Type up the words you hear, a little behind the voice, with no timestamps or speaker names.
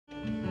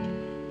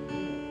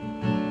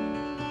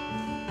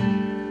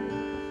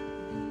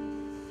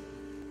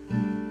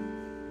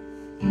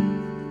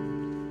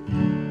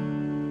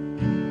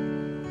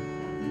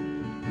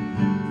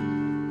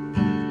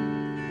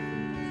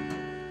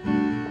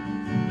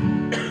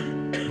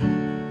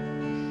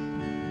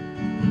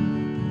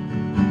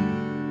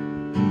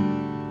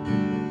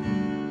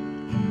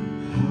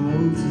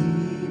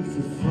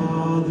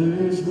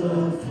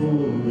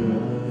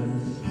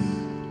us.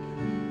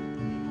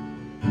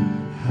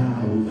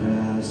 How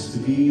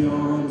vast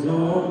beyond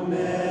all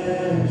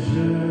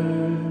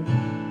measure,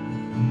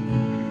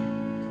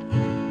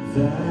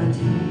 that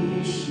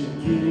he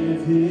should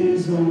give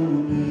his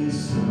only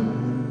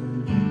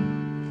Son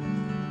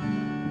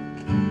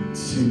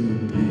to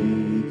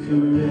make a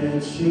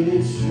wretch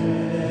his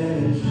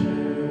treasure.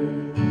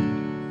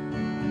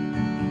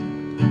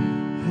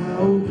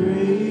 How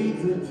great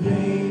the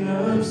pain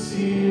of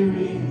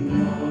searing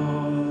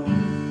loss!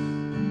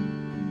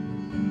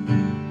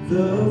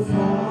 The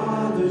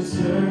Father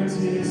turned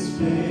his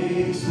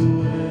face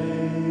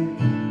away,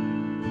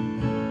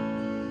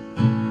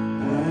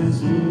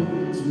 as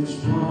wounds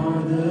which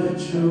mar the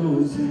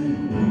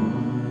chosen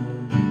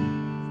one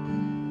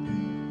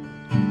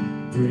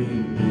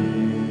bring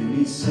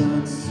many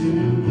sons to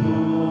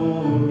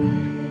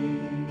glory.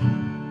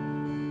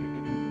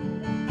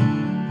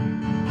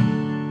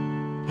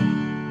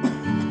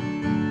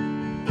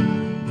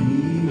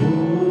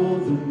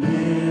 Behold the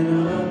man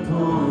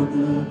upon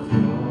the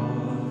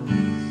cross,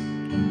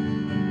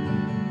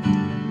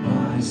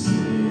 my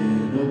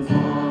sin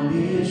upon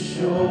his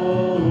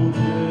shoulders.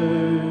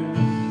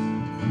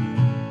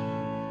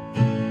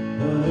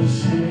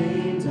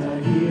 Ashamed, I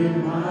hear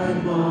my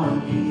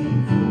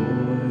mocking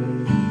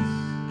voice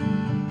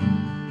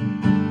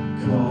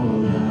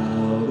call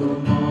out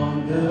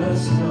among the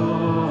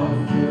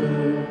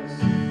scoffers.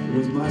 It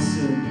was my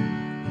sin.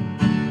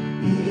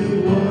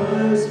 It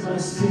was my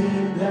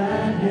sin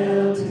that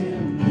held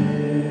him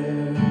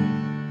there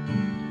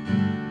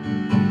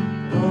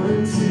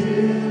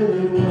until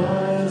it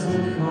was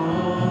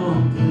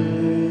accomplished.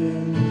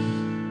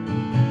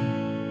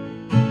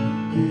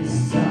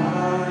 His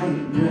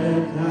dying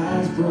breath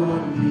has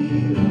brought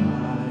me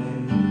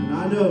life.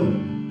 And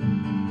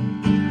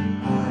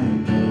I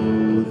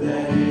know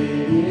that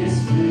it is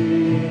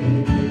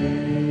finished.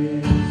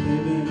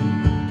 Amen.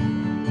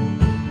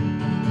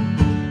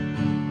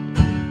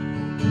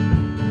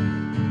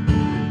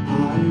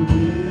 I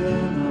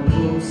will not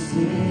boast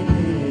in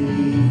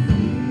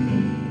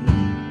anything.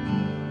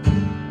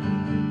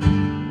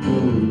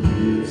 Oh,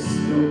 gifts,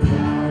 no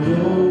power,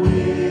 no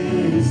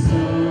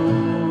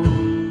wisdom.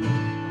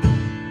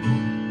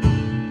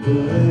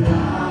 But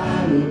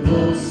I will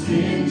boast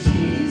in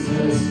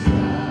Jesus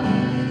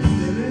Christ,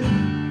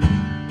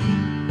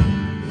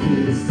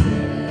 his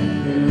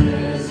death and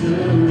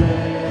resurrection.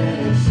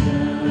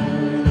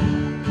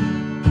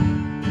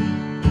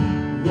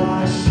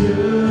 Why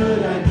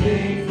should I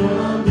gain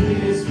from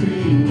his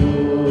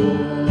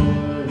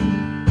reward?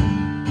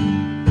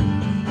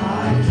 I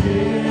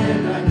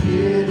cannot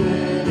give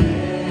an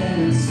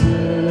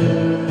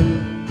answer.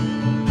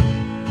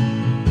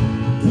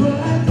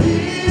 But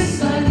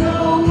this I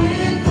know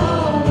with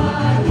all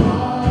my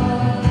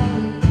heart,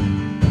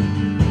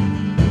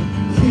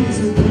 his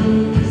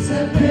wounds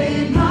have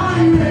paid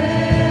my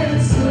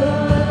ransom.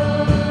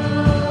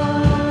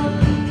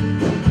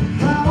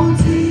 How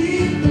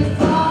deep the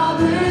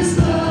Father's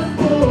love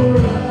for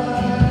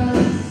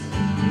us,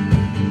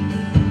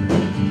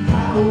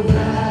 how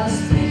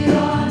vast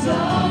beyond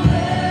all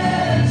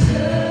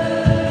measure,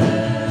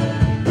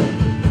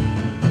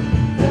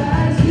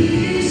 that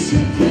he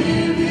should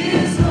give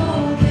his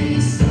only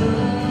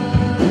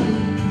Son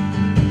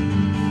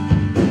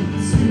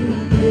to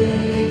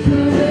make a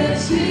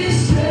wretch his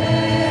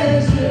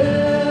treasure.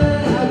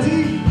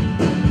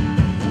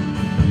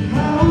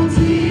 How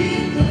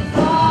deep the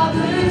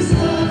Father's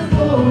love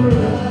for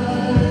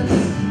us,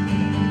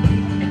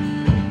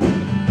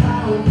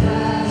 how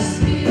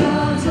vast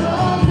beyond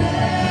all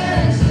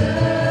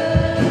measure,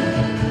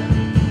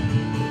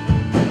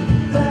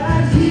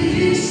 that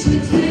he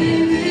should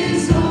give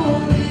his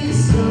only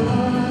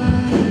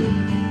Son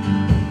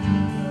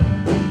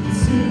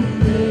to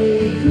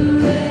make a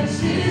wretch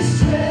his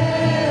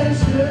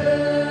treasure.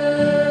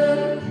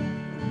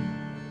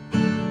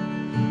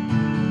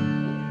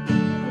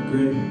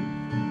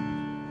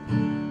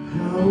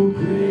 How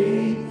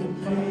great the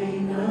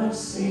pain of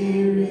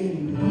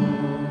searing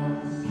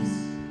loss!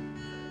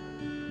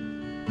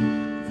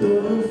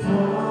 The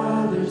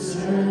Father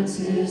turns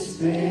his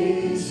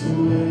face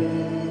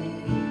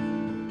away,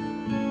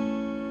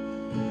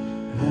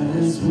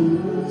 as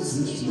wounds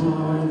which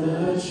mar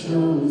the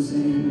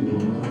chosen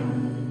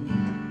one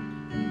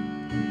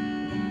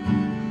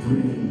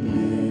bring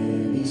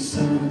many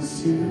sons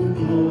to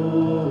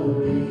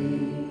glory.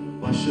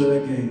 Why should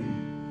I gain?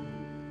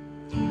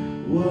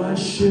 What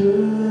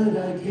should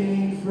I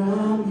gain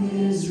from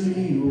his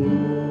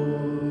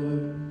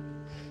reward?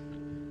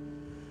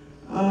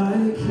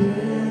 I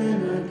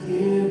cannot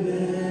give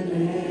an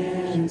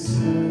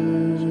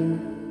answer.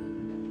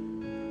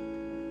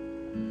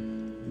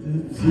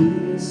 But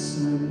this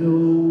I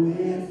know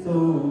with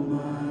all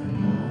my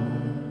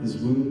heart. His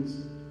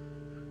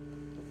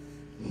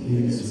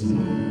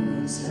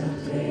wounds have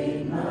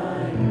paid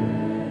my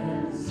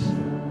ransom.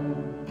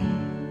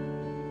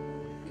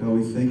 God,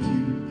 we thank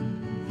you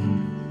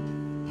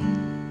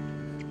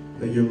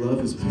that your love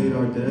has paid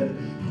our debt.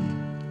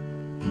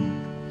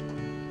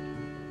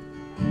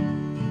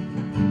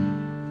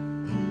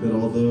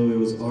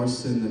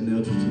 sin that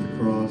nailed you to the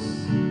cross.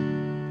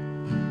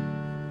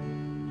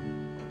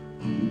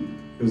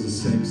 It was the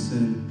same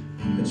sin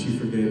that you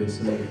forgave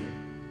us of.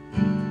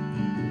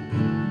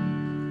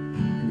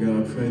 And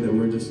God, I pray that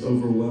we're just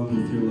overwhelmed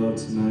with your love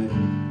tonight.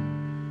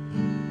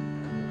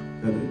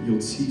 God, that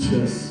you'll teach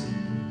us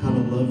how to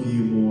love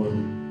you more.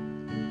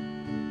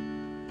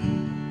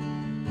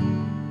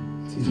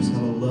 Teach us how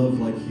to love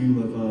like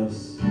you love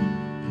us.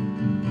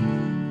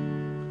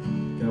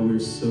 God, we're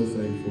so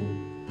thankful.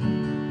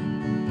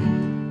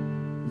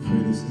 We pray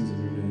these things in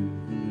your name.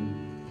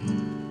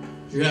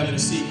 Amen. If you're having a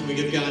seat, can we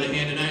give God a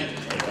hand tonight?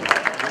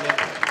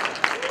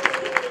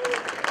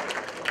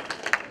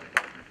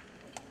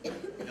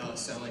 Y'all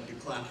sound like you're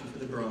clapping for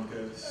the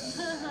Broncos.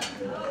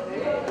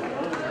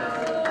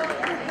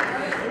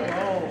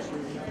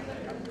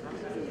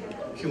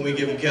 Can we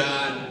give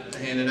God a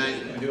hand tonight?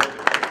 Can we do it?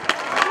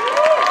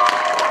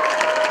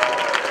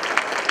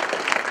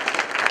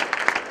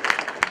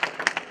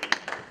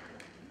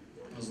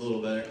 That was a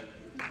little better.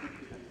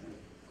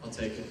 I'll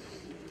take it.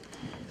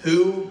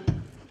 Who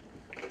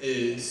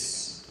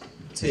is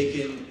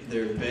taking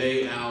their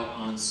bae out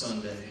on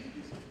Sunday?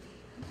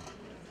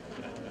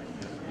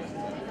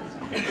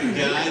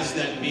 Guys,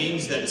 that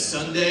means that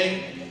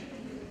Sunday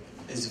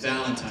is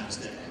Valentine's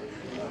Day.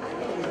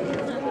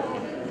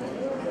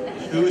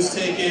 Who is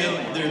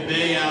taking their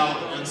bae out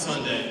on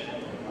Sunday?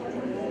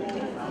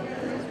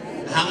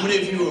 How many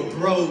of you are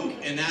broke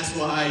and that's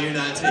why you're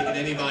not taking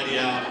anybody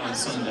out on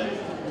Sunday?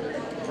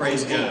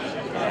 Praise God.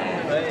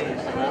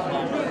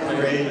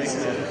 Praise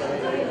God.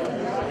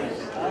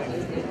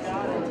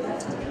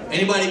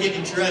 Anybody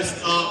getting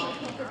dressed up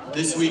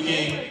this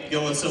weekend,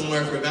 going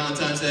somewhere for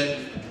Valentine's Day?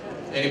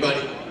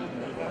 Anybody?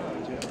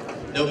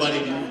 Nobody?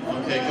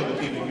 Okay, a couple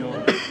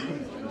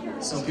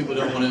people. Some people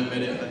don't want to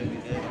admit it.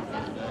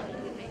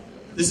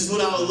 This is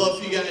what I would love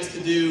for you guys to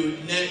do.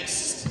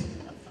 Next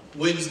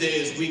Wednesday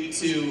is week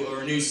 2 of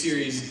our new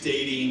series,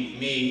 Dating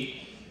Me.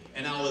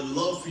 And I would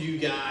love for you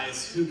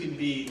guys who can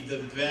be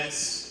the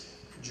best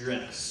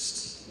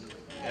dressed.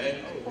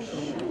 Okay?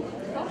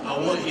 I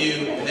want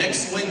you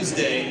next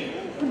Wednesday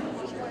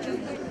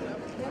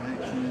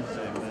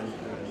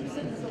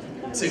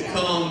to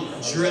come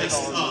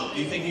dressed up.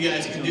 Do you think you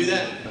guys can do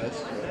that?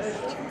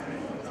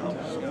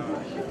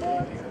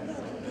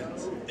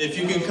 If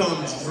you can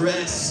come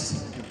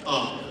dressed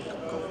up,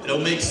 it'll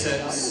make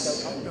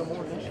sense.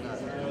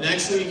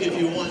 Next week, if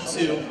you want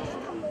to,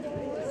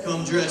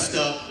 come dressed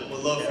up. We'd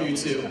love for you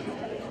to.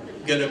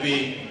 Gonna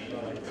be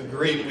a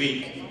great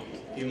week.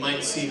 You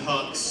might see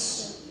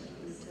Hux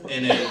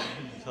in it.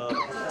 But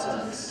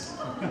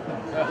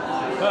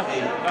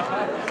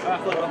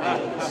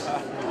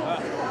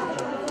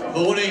I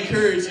want to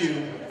encourage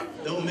you,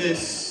 don't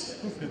miss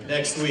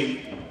next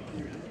week.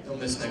 Don't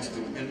miss next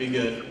week. It's going to be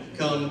good.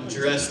 Come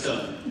dressed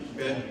up,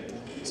 okay?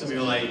 Some of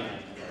you are like,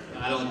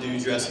 I don't do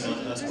dressing up.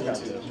 That's cool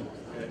too.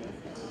 Okay?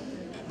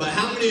 But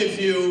how many of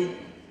you,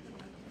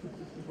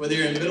 whether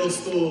you're in middle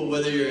school,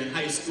 whether you're in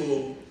high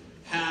school,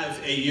 have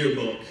a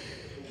yearbook?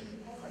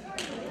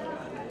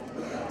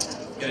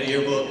 Got a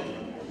yearbook?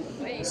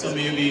 Some of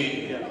you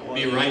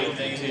be writing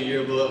things in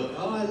your yearbook.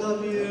 Oh, I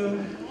love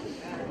you.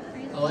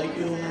 I like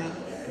you a lot.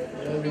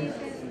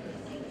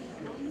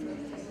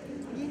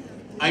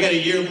 I got a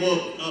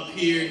yearbook up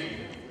here.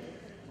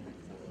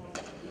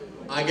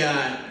 I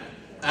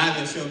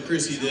haven't shown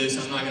Chrissy this.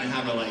 I'm not gonna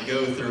have her like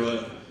go through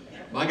it.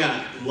 But I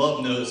got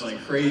love notes like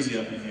crazy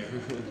up in here.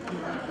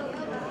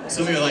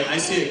 Some of you are like, I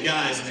see a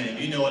guy's name.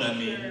 You know what I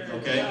mean,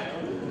 okay?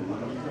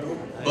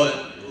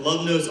 But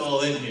love notes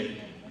all in here.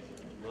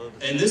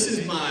 And this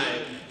is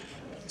my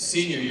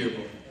senior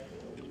yearbook.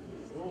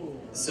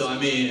 So I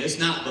mean, it's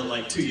not but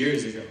like 2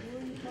 years ago.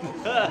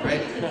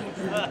 Right?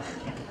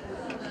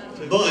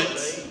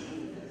 But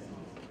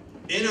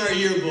in our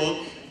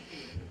yearbook,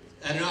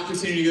 I had an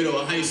opportunity to go to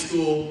a high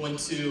school, went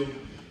to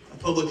a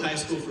public high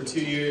school for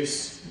 2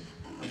 years,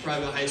 a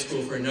private high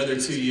school for another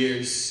 2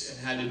 years,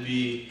 and had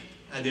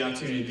the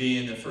opportunity to be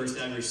in the first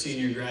ever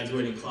senior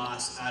graduating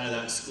class out of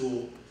that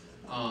school.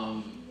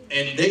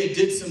 And they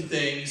did some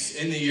things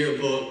in the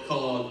yearbook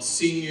called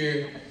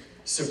senior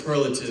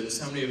superlatives.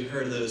 How many have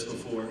heard of those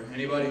before?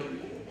 Anybody?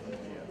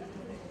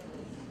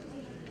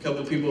 A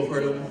couple people have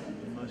heard of them?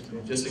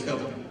 Just a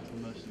couple?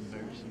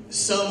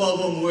 Some of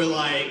them were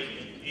like,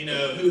 you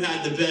know, who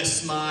had the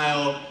best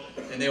smile,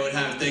 and they would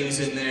have things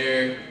in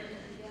there.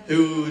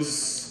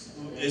 Who's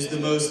is the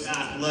most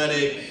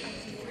athletic?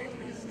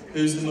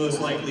 Who's the most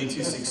likely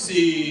to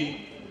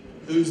succeed?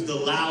 Who's the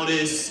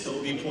loudest?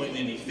 Don't be pointing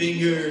any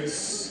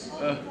fingers.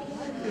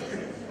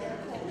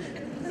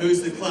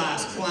 Who's the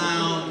class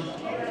clown?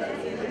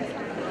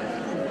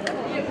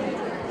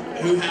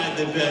 Who had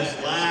the best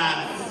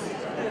laugh?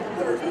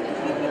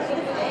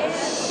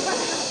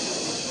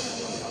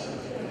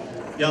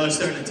 Y'all are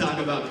starting to talk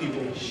about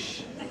people.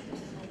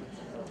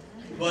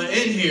 But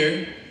in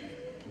here,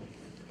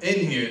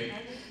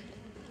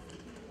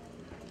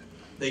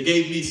 they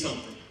gave me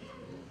something.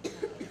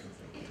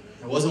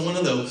 It wasn't one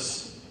of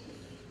those.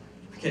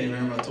 I can't even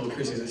remember if I told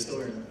Chrissy this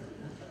story.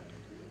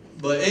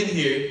 But in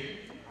here,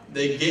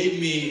 they gave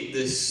me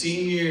the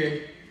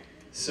senior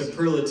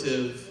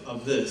superlative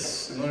of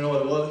this. You want to know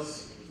what it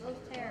was?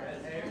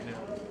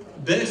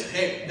 Best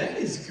hair. That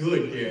is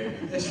good, Gary.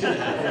 That should have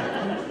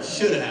happened.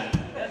 Should have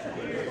happened.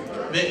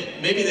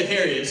 Maybe the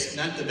hairiest,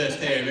 not the best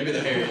hair, maybe the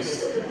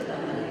hairiest.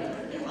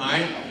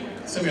 Alright?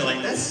 Some of you are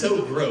like, that's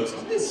so gross.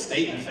 I'm just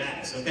stating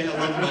facts, okay? I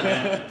love my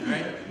dad,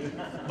 alright?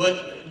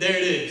 But there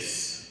it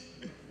is.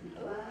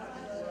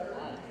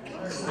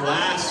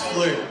 Class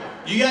flirt.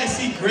 You guys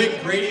see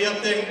Greg Brady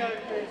up there?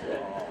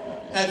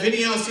 Have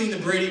any of y'all seen the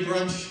Brady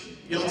Brunch?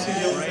 Y'all too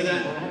young for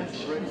that?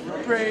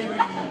 Brady. Do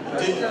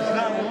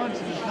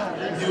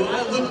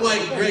I look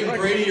like Greg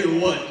Brady or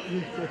what?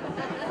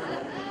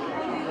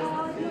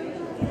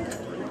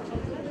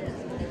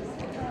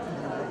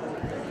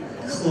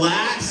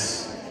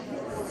 Class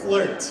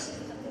flirt.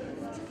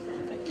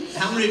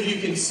 How many of you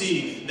can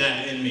see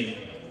that in me?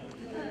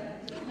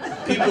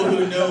 People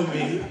who know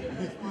me.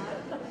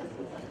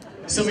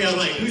 Some of y'all are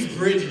like, who's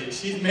Bridget?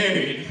 She's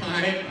married,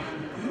 alright?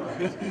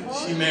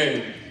 She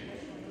married.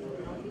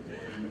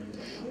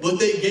 But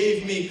they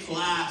gave me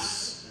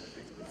class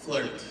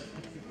flirt.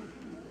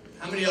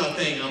 How many of y'all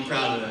think I'm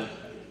proud of that?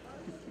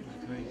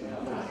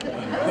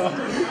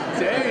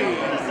 Dang.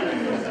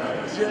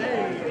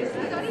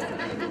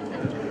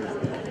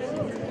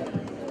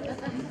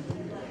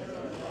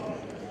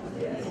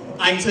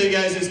 I can tell you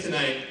guys this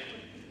tonight,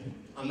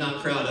 I'm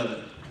not proud of it.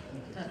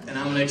 And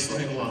I'm going to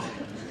explain why.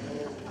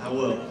 I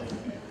will.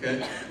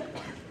 Okay?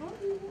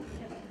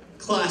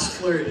 Class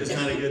flirt is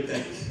not a good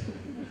thing.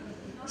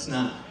 It's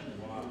not.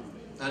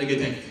 Not a good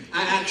thing.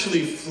 I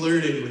actually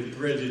flirted with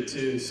Bridget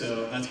too,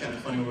 so that's kind of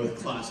funny with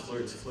class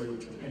flirts. Flirt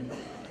with you.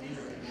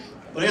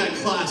 But I got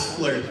class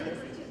flirt.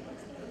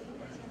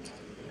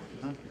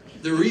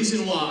 The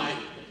reason why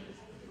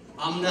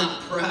I'm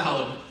not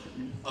proud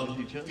of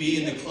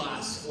being the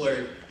class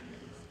flirt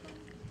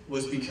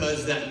was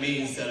because that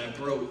means that I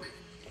broke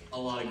a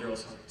lot of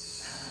girls'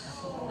 hearts.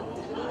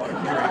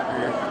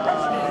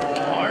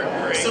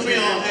 Some of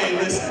y'all, hey,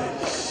 listen.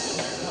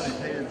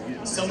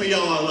 Some of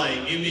y'all are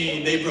like, you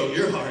mean they broke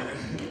your heart?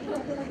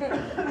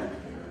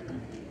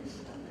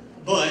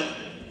 But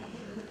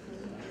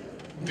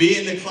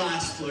being the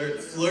class flirt,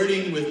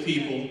 flirting with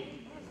people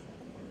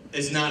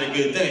is not a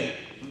good thing.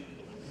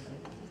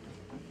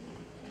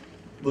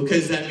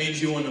 Because that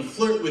means you want to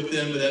flirt with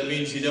them, but that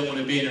means you don't want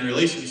to be in a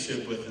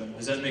relationship with them.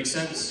 Does that make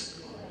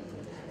sense?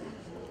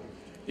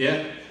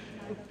 Yeah?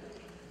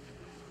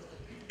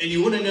 And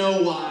you want to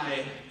know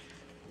why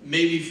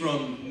maybe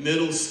from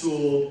middle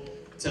school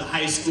to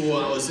high school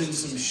I was in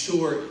some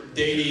short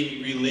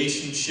dating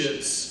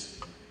relationships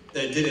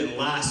that didn't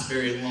last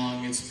very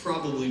long? It's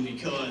probably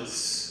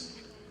because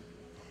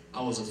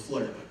I was a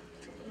flirt.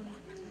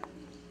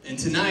 And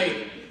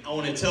tonight, I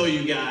want to tell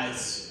you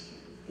guys,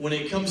 when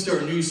it comes to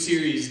our new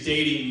series,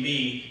 Dating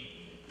Me,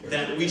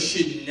 that we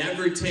should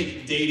never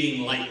take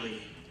dating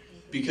lightly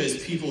because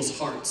people's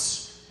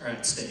hearts are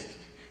at stake.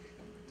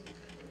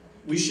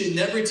 We should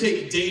never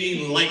take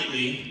dating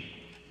lightly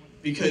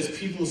because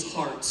people's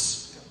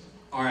hearts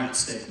are at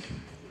stake.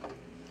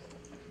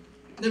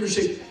 Never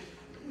should.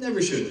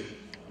 Never should.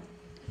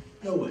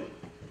 No way.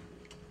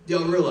 Do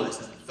y'all realize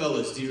that?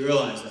 Fellas, do you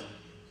realize that?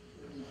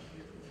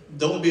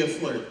 Don't be a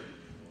flirt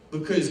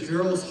because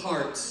girls'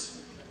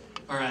 hearts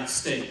are at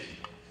stake.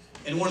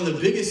 And one of the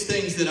biggest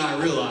things that I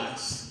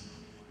realized,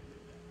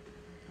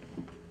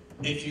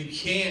 if you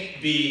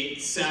can't be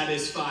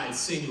satisfied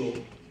single,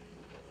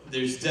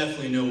 there's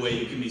definitely no way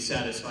you can be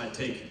satisfied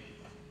taken.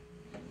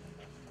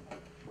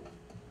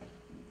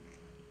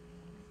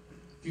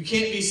 If you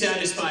can't be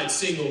satisfied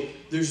single,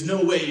 there's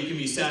no way you can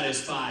be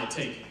satisfied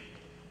taken.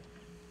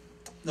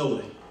 No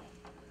way.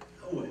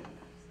 No way.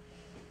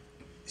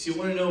 So you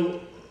want to know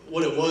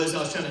what it was? I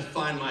was trying to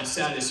find my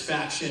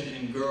satisfaction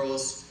in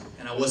girls,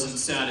 and I wasn't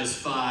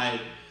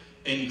satisfied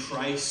in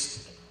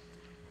Christ.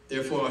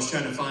 Therefore, I was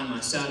trying to find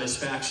my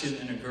satisfaction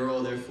in a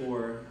girl.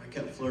 Therefore, I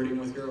kept flirting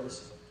with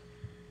girls.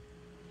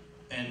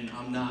 And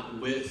I'm not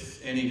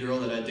with any girl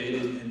that I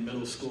dated in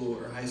middle school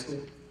or high school.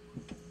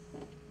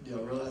 Do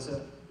y'all realize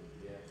that?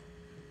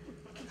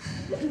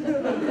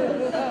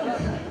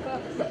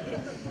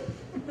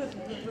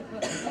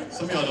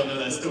 Some of y'all don't know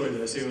that story,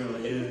 though. See, we're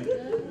like, yeah.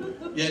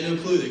 You had no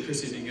clue that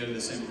Chrissy didn't go to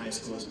the same high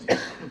school as me, at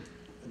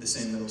the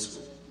same middle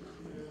school.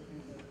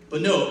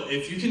 But no,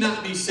 if you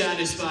cannot be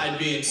satisfied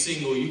being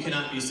single, you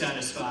cannot be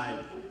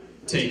satisfied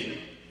taken.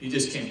 You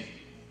just can't.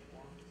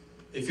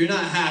 If you're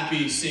not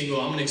happy single,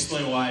 I'm going to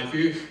explain why. If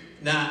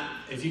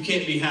you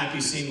can't be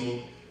happy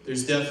single,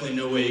 there's definitely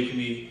no way you can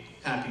be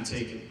happy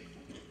taken.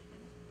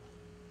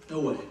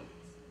 No way.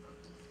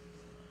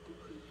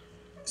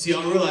 See,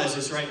 y'all realize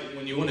this, right?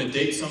 When you want to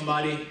date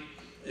somebody,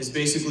 it's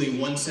basically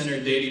one center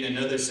dating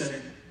another center.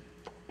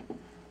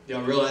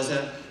 Y'all realize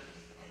that?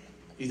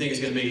 You think it's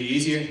going to make it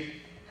easier? You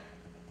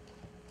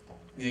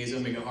think it's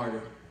going to make it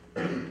harder?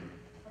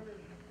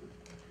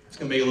 It's going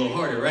to make it a little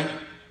harder, right?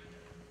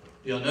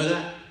 Y'all know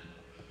that?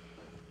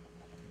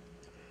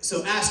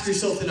 So ask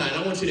yourself tonight,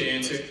 I want you to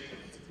answer,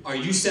 are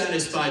you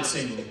satisfied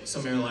single?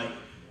 Some of you are like,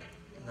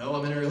 no,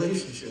 I'm in a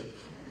relationship.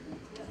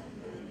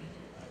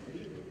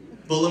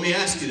 But let me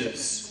ask you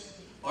this.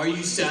 Are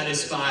you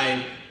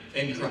satisfied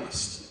in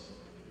Christ?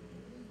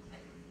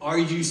 Are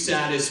you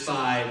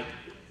satisfied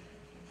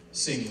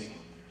single?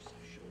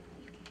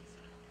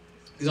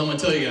 Because I'm going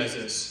to tell you guys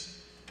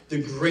this.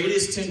 The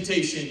greatest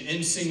temptation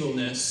in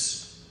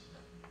singleness,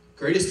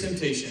 greatest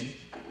temptation,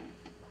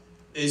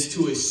 is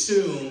to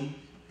assume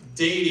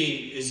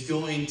dating is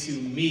going to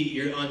meet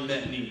your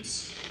unmet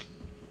needs.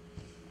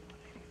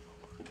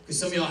 Because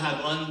some of y'all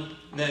have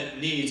unmet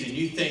needs, and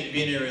you think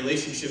being in a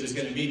relationship is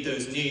going to meet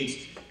those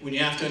needs, when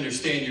you have to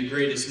understand your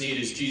greatest need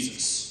is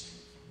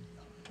Jesus.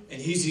 And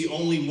he's the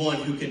only one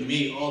who can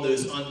meet all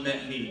those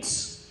unmet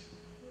needs.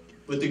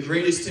 But the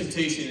greatest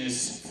temptation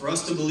is for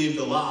us to believe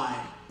the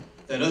lie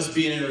that us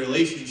being in a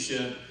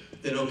relationship,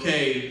 then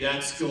okay,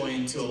 that's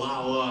going to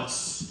allow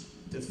us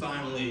to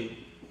finally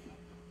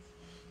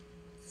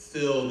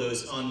fill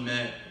those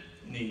unmet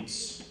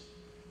needs.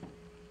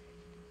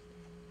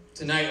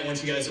 Tonight, I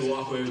want you guys to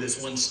walk away with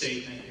this one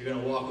statement. You're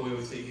going to walk away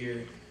with it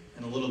here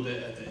and a little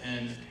bit at the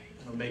end, and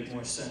it'll make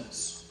more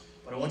sense.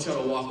 But I want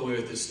y'all to walk away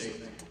with this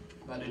statement.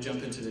 I'm about to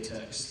jump into the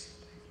text.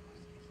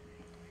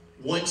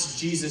 Once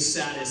Jesus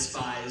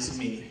satisfies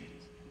me,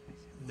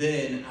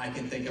 then I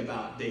can think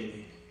about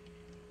dating.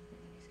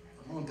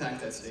 I'm going to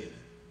unpack that statement.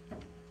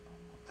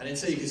 I didn't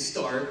say you could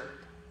start,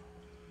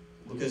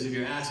 because if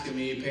you're asking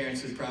me,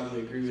 parents would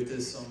probably agree with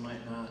this, some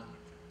might not.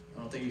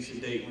 I don't think you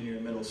should date when you're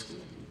in middle school.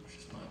 It's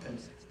just my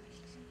opinion.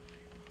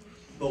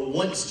 But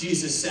once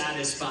Jesus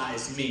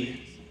satisfies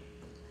me,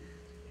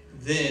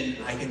 then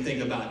I can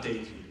think about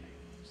dating.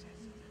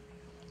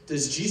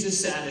 Does Jesus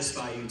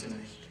satisfy you tonight?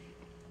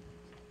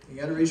 You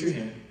got to raise your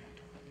hand.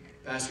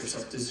 Ask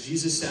yourself, does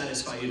Jesus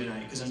satisfy you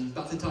tonight? Because I'm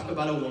about to talk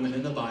about a woman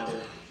in the Bible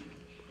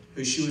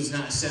who she was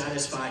not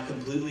satisfied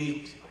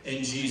completely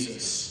in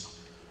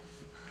Jesus.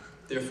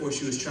 Therefore,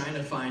 she was trying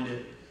to find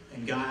it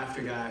in guy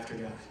after guy after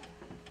guy.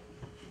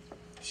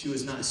 She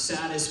was not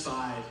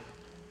satisfied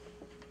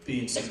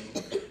being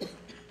single.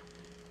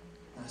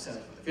 Not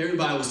satisfied. If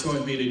everybody was turning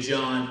with me to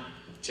John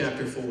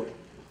chapter 4.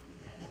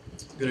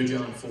 Go to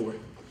John 4.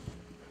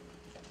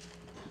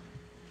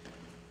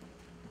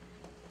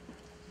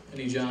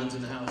 Any Johns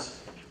in the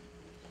house?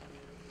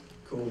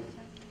 Cool.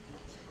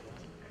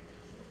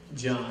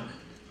 John.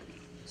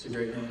 It's a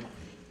great name.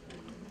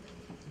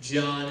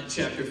 John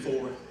chapter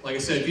 4. Like I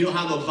said, if you don't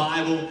have a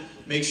Bible,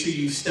 make sure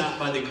you stop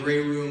by the gray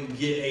room,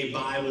 get a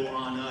Bible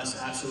on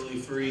us, absolutely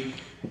free.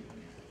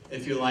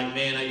 If you're like,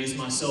 man, I use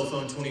my cell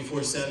phone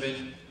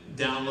 24/7,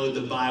 download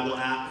the Bible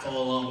app,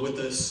 follow along with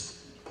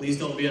us. Please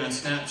don't be on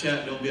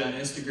Snapchat, don't be on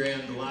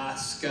Instagram. The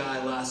last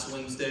guy, last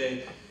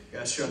Wednesday,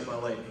 got struck by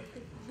lightning.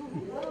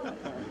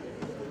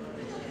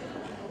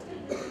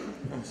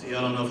 See,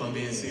 I don't know if I'm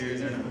being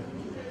serious or not.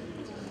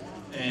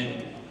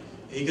 And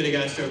he could have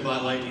got struck by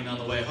lightning on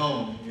the way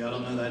home. Y'all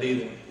don't know that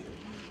either.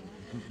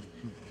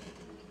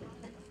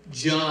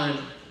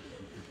 John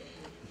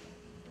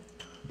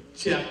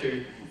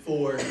chapter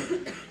 4,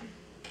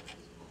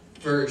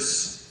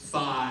 verse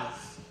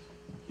 5.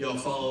 Y'all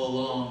follow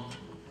along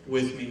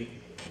with me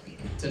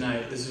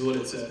tonight. This is what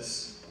it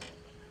says.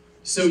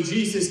 So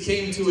Jesus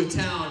came to a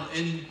town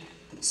in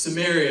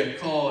Samaria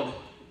called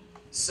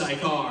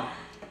Sychar.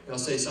 Y'all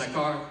say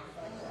Sychar?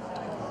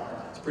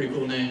 It's a pretty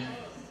cool name.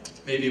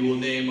 Maybe we'll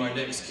name our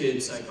next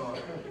kid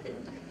Sychar.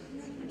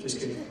 Just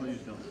kidding. Please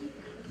don't.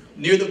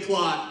 Near the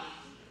plot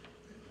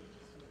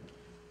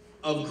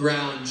of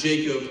ground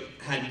Jacob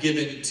had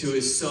given to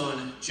his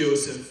son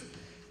Joseph.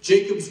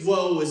 Jacob's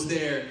well was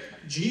there.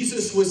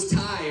 Jesus was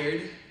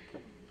tired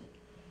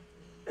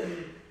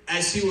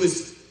as he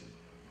was...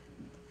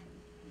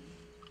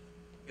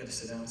 Gotta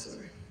sit down,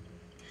 sorry.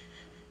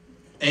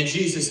 And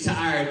Jesus,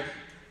 tired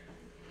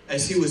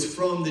as he was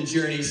from the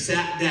journey,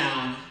 sat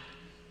down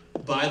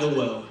by the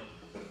well.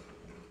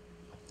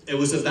 It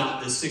was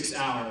about the 6th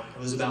hour. It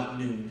was about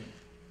noon.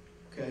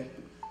 Okay?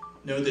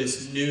 Know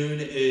this, noon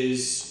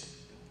is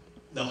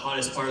the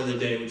hottest part of the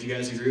day. Would you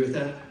guys agree with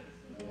that?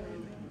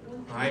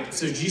 All right,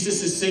 so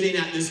Jesus is sitting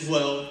at this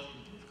well,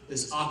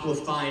 this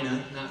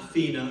aquafina, not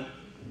fina,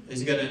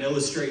 is going to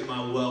illustrate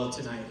my well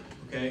tonight,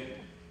 okay?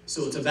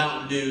 So it's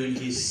about noon.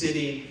 He's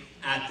sitting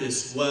at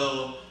this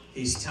well.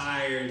 He's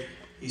tired.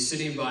 He's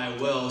sitting by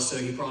a well, so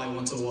he probably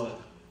wants a what?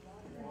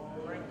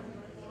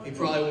 He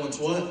probably wants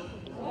what?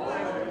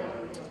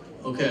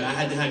 Okay, I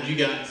had to have you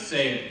guys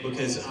say it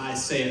because I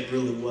say it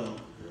really well.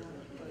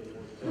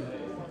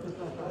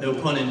 No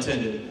pun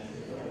intended.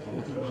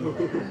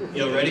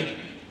 Y'all ready?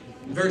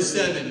 Verse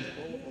 7.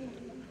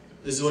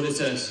 This is what it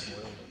says.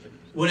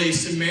 When a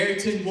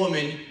Samaritan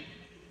woman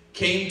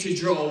came to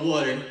draw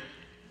water,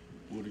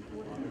 I'm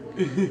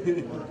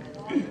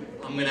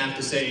going to have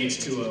to say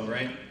H2O,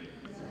 right?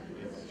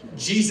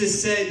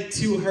 Jesus said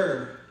to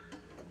her,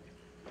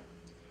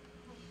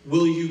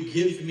 "Will you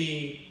give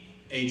me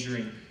a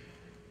drink?"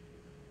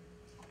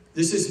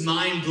 This is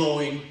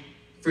mind-blowing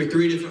for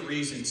 3 different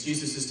reasons.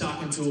 Jesus is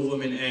talking to a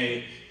woman,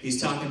 A.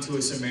 He's talking to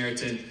a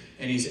Samaritan,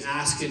 and he's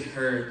asking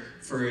her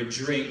for a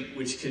drink,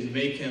 which can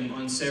make him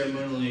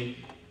unceremonially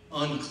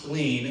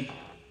unclean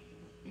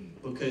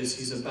because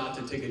he's about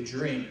to take a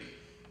drink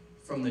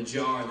from the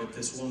jar that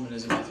this woman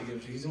is about to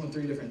give. He's doing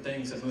 3 different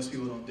things that most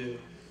people don't do.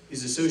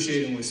 He's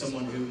associating with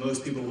someone who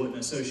most people wouldn't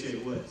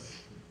associate with.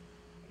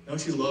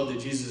 Don't you love that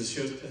Jesus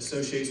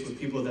associates with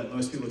people that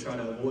most people try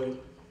to avoid?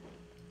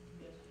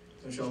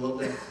 Don't y'all love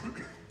that?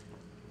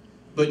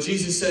 But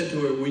Jesus said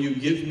to her, will you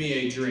give me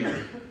a drink?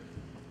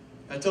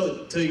 I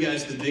tell you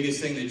guys the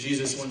biggest thing that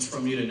Jesus wants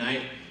from you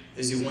tonight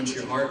is he wants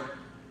your heart.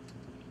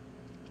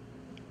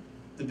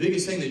 The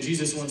biggest thing that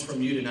Jesus wants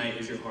from you tonight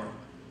is your heart.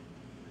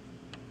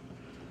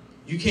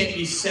 You can't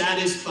be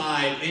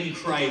satisfied in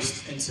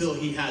Christ until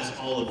he has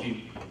all of you.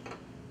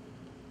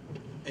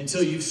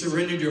 Until you've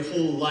surrendered your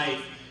whole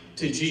life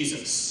to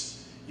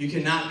Jesus. You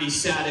cannot be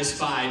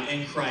satisfied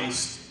in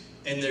Christ,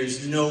 and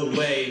there's no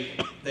way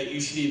that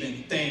you should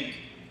even think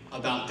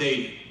about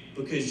dating.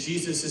 Because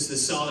Jesus is the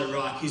solid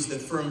rock. He's the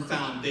firm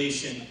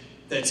foundation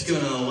that's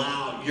going to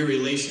allow your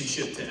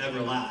relationship to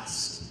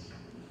everlast.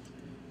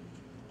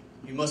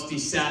 You must be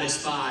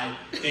satisfied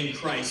in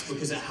Christ,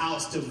 because a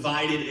house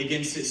divided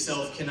against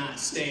itself cannot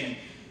stand.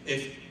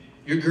 If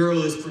your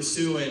girl is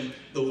pursuing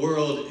the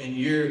world and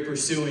you're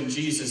pursuing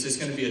Jesus, it's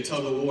going to be a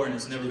tug of war and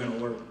it's never going to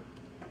work.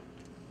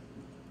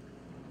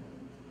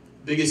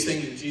 Biggest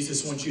thing that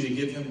Jesus wants you to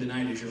give him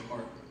tonight is your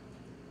heart.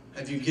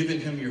 Have you given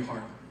him your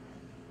heart?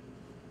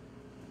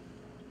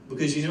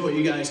 Because you know what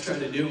you guys try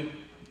to do?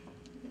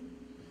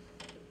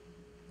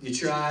 You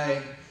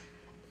try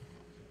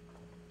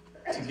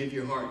to give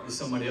your heart to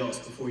somebody else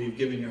before you've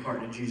given your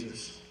heart to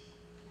Jesus.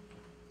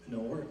 It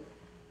don't work.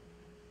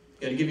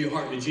 You got to give your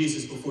heart to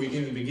Jesus before you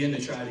can even begin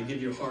to try to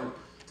give your heart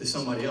to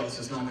somebody else.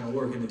 It's not going to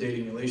work in a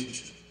dating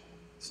relationship.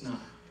 It's not.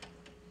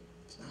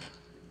 It's not.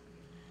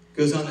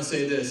 Goes on to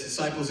say this.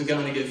 Disciples are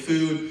going to get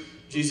food.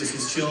 Jesus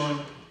is chilling,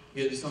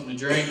 getting something to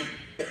drink.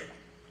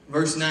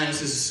 Verse 9, it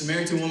says, a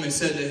Samaritan woman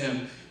said to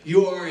him,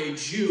 you are a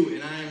Jew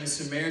and I am a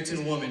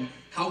Samaritan woman.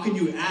 How can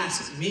you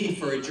ask me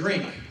for a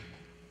drink?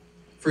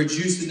 For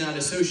Jews did not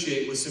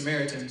associate with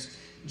Samaritans.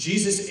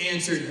 Jesus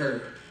answered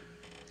her,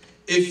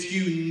 if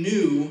you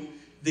knew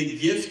the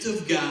gift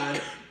of God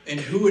and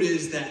who it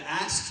is that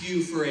asks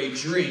you for a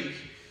drink,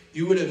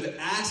 you would have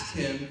asked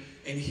him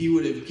and he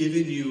would have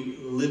given you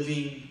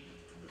living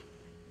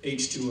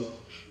H2O.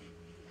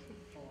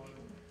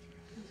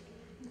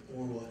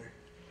 Or water.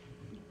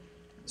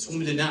 This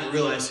woman did not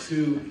realize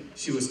who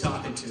she was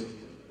talking to,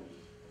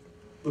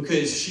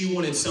 because she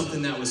wanted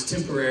something that was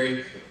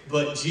temporary,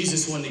 but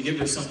Jesus wanted to give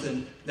her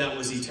something that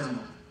was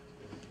eternal.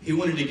 He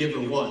wanted to give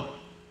her what?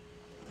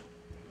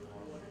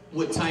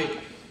 What type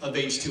of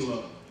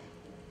H2O?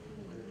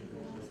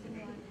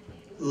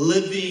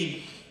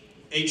 Living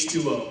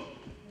H2O.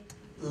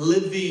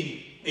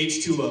 Living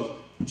H2O.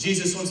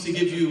 Jesus wants to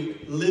give you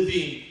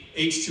living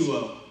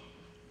H2O.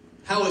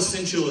 How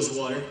essential is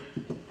water?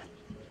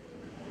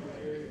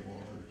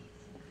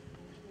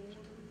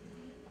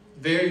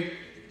 Very?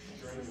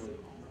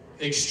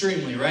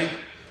 Extremely, right?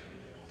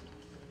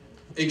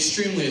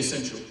 Extremely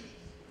essential.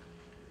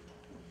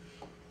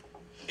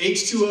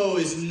 H2O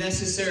is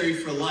necessary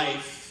for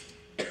life,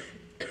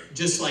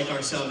 just like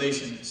our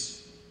salvation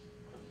is.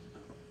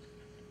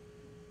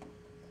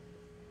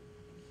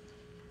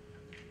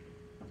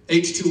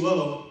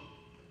 H2O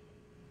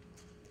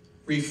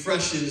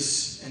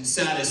refreshes and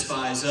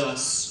satisfies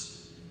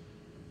us,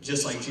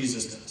 just like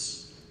Jesus does.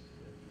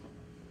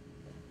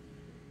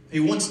 He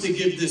wants to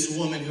give this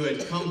woman who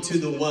had come to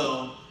the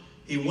well,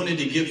 he wanted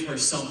to give her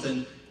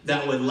something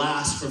that would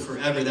last for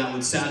forever, that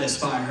would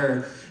satisfy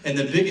her. And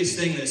the biggest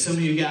thing that some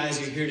of you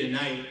guys are here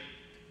tonight,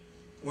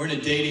 we're in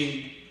a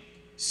dating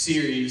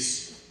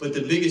series, but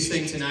the biggest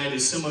thing tonight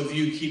is some of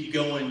you keep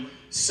going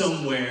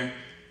somewhere,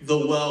 the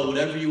well,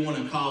 whatever you want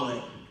to call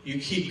it. You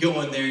keep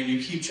going there and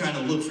you keep trying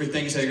to look for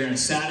things that are going to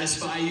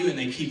satisfy you, and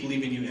they keep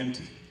leaving you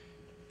empty.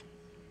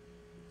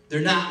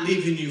 They're not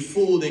leaving you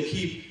full, they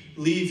keep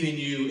leaving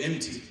you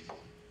empty.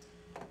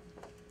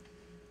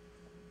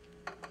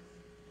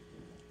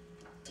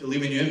 They're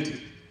leaving you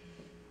empty.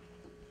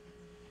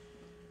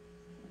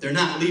 They're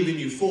not leaving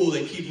you full,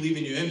 they keep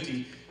leaving you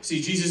empty.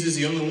 See, Jesus is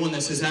the only one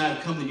that says, I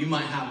have come that you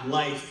might have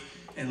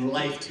life, and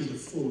life to the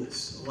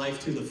fullest.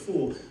 Life to the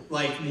full.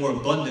 Life more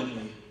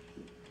abundantly.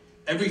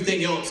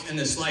 Everything else in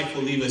this life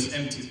will leave us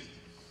empty.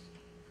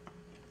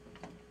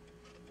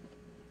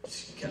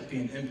 Just kept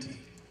being empty.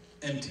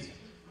 Empty.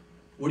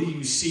 What are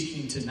you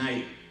seeking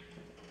tonight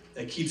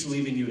that keeps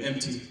leaving you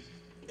empty?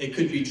 It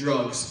could be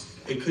drugs.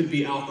 It could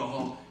be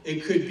alcohol.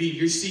 It could be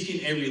you're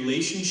seeking a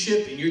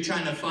relationship and you're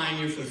trying to find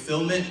your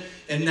fulfillment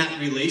in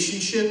that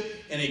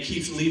relationship, and it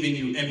keeps leaving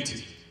you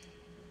empty.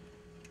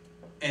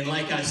 And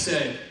like I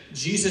said,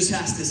 Jesus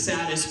has to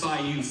satisfy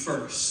you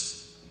first.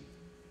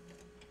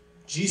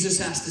 Jesus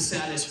has to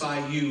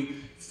satisfy you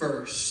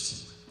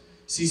first.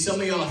 See,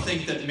 some of y'all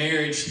think that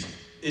marriage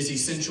is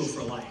essential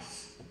for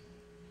life.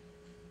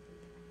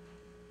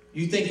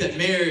 You think that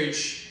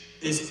marriage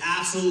is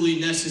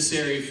absolutely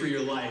necessary for your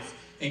life.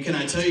 And can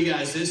I tell you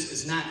guys, this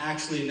is not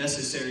actually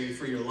necessary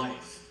for your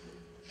life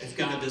if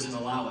God doesn't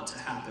allow it to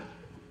happen.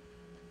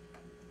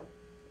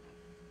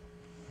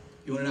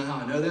 You want to know how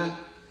I know that?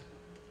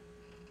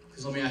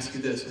 Because let me ask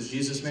you this. Was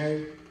Jesus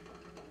married?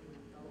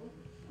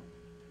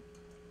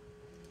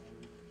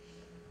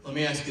 Let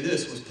me ask you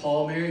this. Was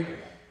Paul married?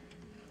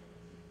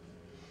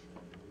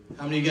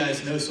 How many of you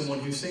guys know someone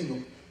who's single?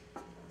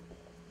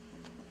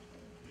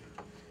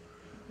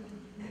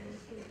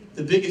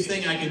 The biggest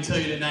thing I can tell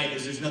you tonight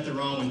is there's nothing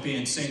wrong with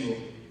being single.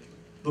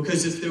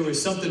 Because if there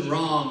was something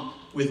wrong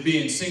with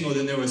being single,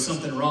 then there was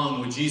something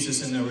wrong with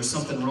Jesus and there was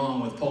something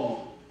wrong with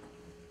Paul.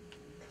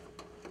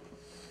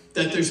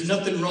 That there's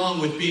nothing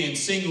wrong with being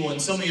single,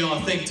 and some of y'all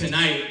think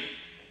tonight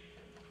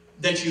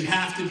that you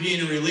have to be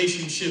in a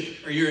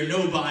relationship or you're a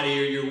nobody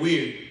or you're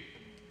weird.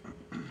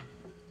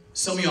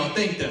 Some of y'all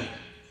think that.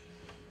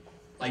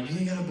 Like, you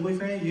ain't got a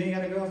boyfriend? You ain't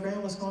got a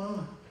girlfriend? What's going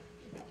on?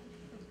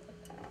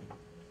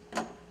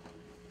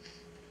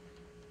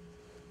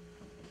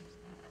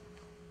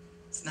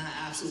 It's not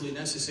absolutely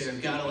necessary.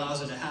 If God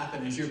allows it to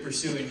happen as you're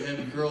pursuing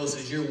Him, girls,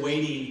 as you're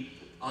waiting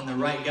on the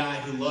right guy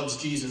who loves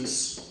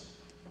Jesus,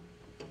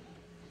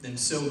 then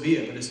so be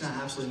it. But it's not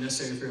absolutely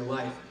necessary for your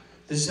life.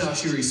 This is how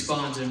she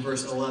responds in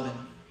verse 11.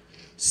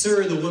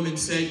 Sir, the woman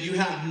said, you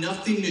have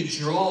nothing to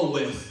draw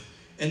with,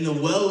 and the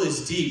well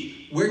is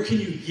deep. Where can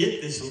you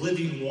get this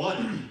living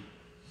water?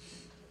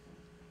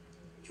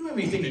 You don't have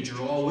anything to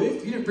draw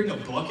with. You didn't bring a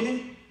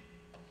bucket.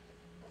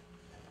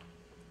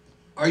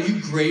 Are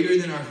you greater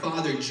than our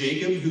father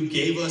Jacob, who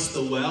gave us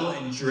the well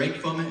and drank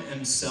from it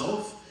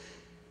himself,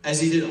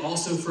 as he did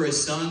also for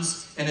his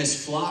sons and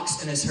his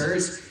flocks and his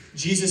herds?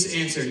 Jesus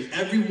answered,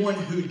 everyone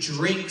who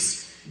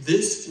drinks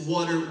this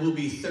water will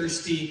be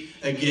thirsty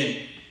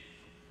again.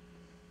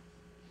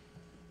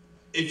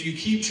 If you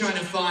keep trying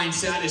to find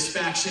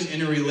satisfaction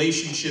in a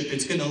relationship,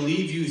 it's going to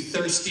leave you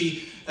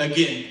thirsty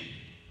again.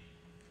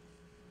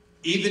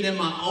 Even in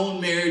my own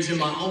marriage, in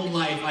my own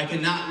life, I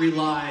cannot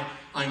rely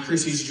on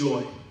Chrissy's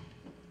joy.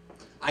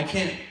 I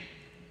can't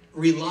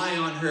rely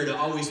on her to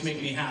always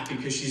make me happy,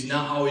 because she's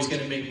not always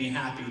going to make me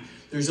happy.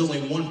 There's only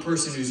one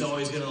person who's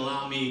always going to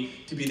allow me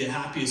to be the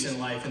happiest in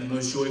life and the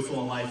most joyful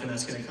in life, and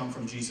that's going to come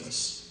from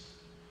Jesus.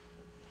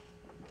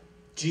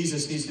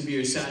 Jesus needs to be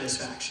your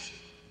satisfaction.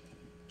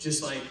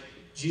 Just like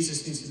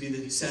Jesus needs to be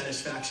the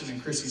satisfaction in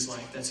Chrissy's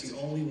life. That's the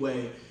only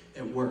way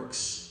it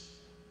works.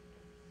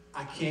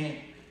 I can't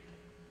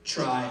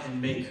try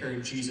and make her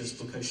Jesus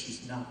because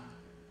she's not.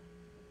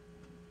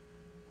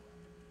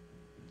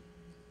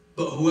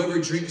 But whoever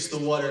drinks the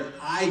water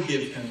I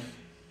give him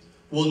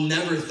will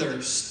never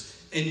thirst.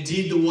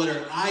 Indeed, the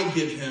water I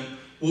give him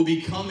will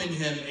become in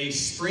him a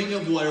spring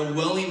of water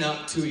welling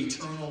up to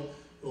eternal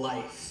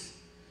life.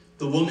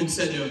 The woman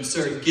said to him,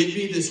 Sir, give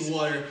me this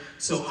water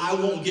so I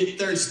won't get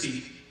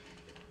thirsty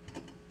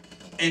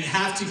and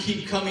have to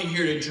keep coming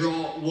here to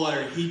draw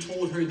water. He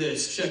told her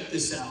this. Check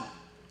this out.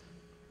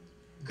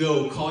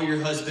 Go, call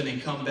your husband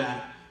and come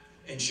back.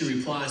 And she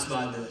replies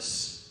by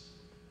this.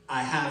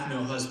 I have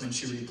no husband,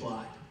 she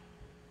replied.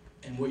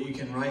 And what you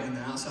can write on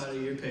the outside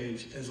of your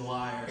page is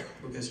liar,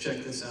 because check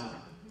this out.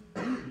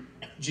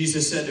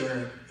 Jesus said to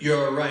her,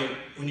 you're all right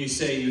when you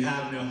say you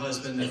have no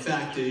husband. The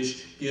fact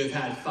is, you have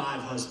had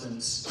 5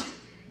 husbands.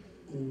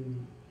 Ooh.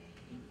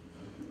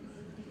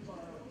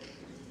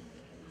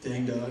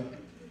 Dang, dog.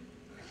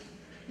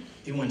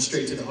 He went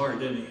straight to the heart,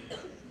 didn't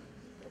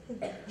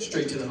he?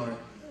 Straight to the heart.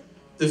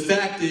 The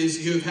fact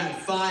is, you have had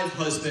 5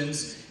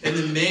 husbands, and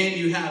the man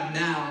you have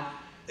now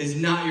is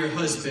not your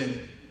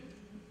husband.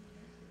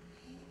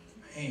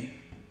 Man.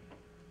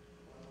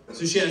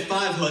 So she had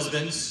 5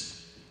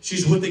 husbands.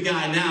 She's with the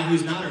guy now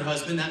who's not her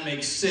husband. That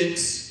makes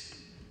 6.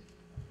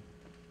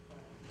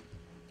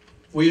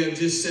 What you have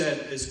just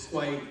said is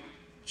quite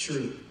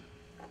true.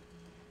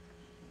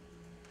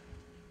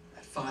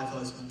 Had 5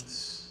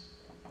 husbands.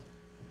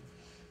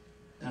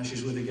 Now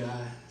she's with a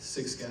guy,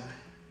 6th guy.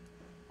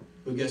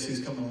 But guess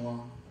who's coming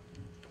along?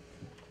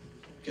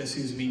 Guess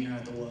who's meeting her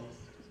at the well?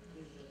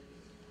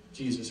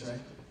 Jesus, right?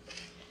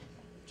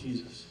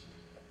 Jesus.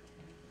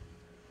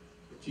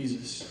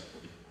 Jesus.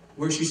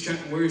 Where is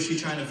she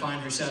trying to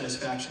find her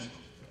satisfaction?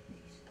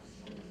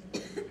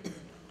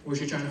 Where's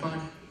she trying to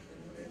find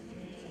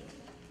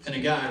it? In a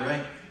guy,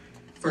 right?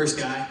 First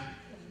guy,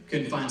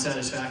 couldn't find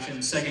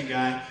satisfaction. Second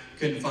guy,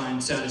 couldn't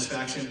find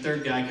satisfaction.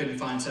 Third guy, couldn't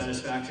find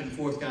satisfaction.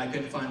 Fourth guy,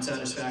 couldn't find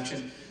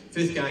satisfaction.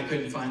 Fifth guy,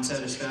 couldn't find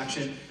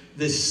satisfaction.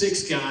 The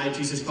 6th guy,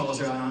 Jesus calls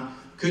her out on,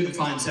 couldn't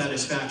find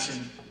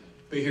satisfaction.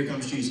 But here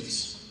comes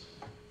Jesus.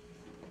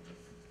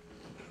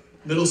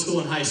 Middle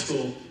school and high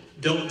school,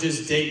 don't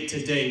just date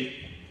to date.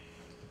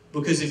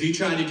 Because if you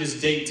try to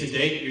just date to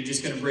date, you're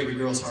just going to break a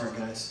girl's heart,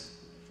 guys.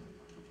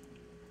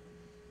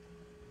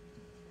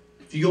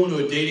 If you go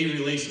into a dating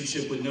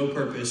relationship with no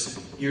purpose,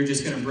 you're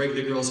just going to break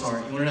the girl's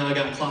heart. You want to know how I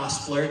got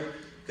class flirt?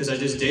 Because I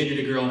just dated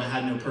a girl and I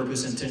had no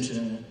purpose and intention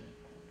in it.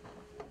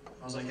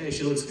 I was like, hey,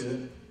 she looks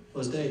good.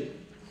 Let's date.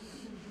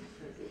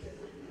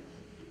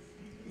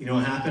 You know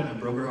what happened? I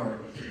broke her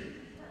heart.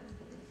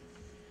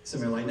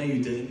 Some are like, no,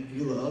 you didn't.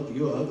 You look ugly.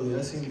 You were ugly.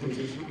 I seen the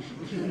pictures.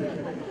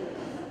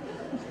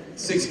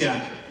 6th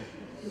guy.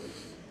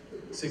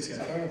 6th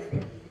guy.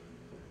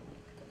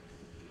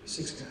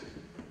 6th guy.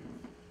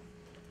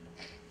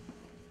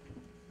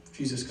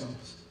 Jesus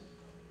comes.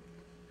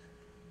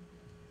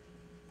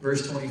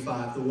 Verse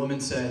 25, the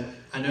woman said,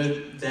 I know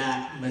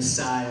that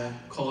Messiah,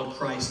 called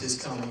Christ,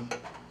 is coming.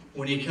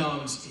 When he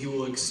comes, he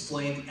will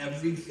explain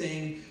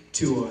everything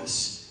to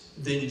us.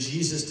 Then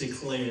Jesus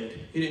declared,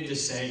 he didn't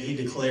just say it, he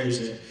declares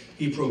it.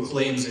 He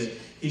proclaims it.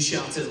 He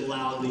shouts it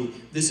loudly.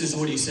 This is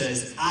what he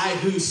says, I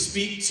who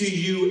speak to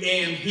you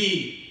am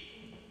he.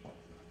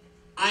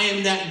 I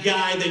am that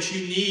guy that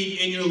you need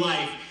in your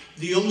life.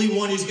 The only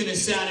one who's going to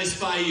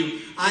satisfy you.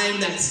 I am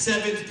that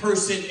seventh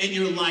person in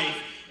your life.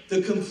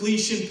 The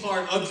completion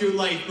part of your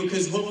life,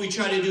 because what we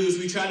try to do is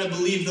we try to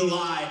believe the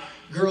lie,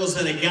 girls,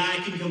 that a guy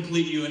can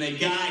complete you and a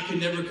guy can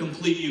never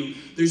complete you.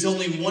 There's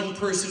only one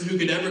person who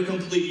could ever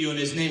complete you, and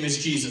his name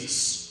is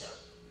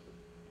Jesus.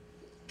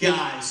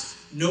 Guys,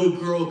 no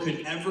girl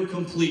could ever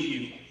complete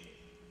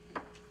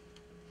you.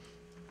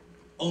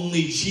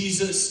 Only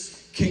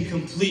Jesus can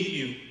complete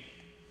you.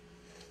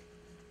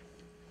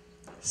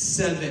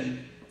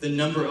 7, the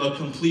number of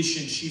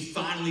completion. She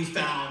finally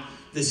found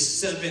the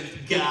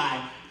 7th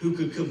guy who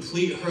could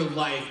complete her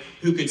life,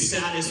 who could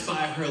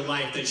satisfy her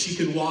life, that she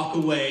could walk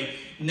away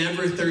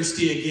never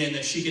thirsty again,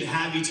 that she could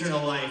have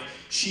eternal life.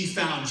 She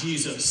found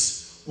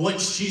Jesus.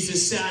 Once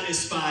Jesus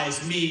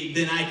satisfies me,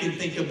 then I can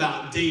think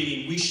about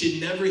dating. We should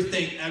never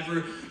think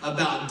ever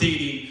about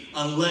dating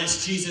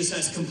unless Jesus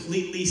has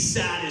completely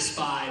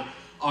satisfied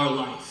our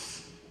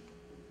life.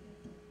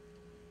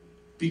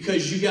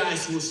 Because you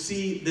guys will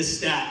see the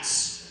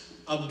stats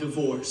of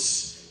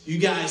divorce. You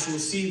guys will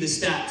see the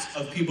stats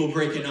of people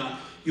breaking up.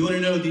 You want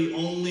to know the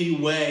only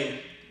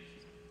way,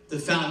 the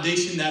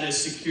foundation that is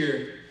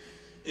secure,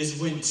 is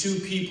when two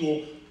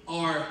people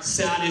are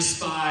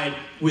satisfied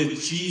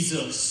with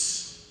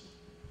Jesus.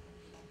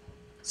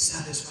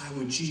 Satisfied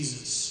with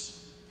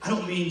Jesus. I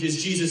don't mean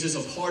just Jesus is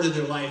a part of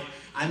their life.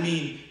 I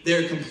mean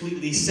they're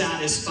completely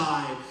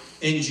satisfied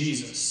in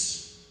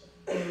Jesus.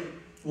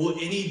 Will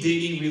any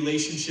dating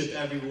relationship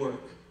ever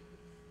work?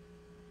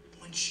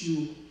 If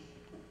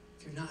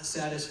you're not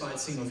satisfied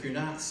single, if you're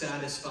not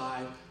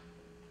satisfied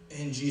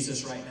in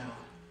Jesus right now,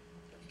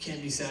 you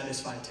can't be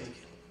satisfied taken.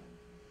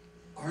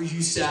 Are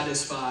you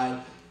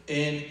satisfied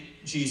in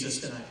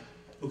Jesus tonight?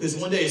 Because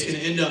one day it's going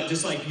to end up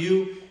just like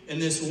you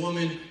and this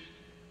woman,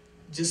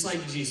 just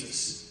like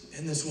Jesus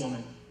and this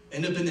woman.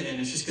 End up in the end,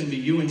 it's just going to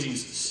be you and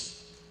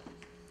Jesus.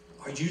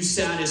 Are you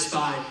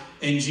satisfied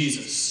in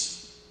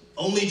Jesus?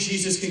 Only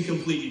Jesus can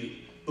complete you.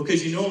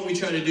 Because you know what we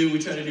try to do? We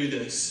try to do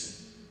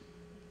this.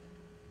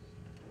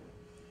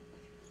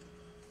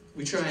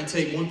 We try and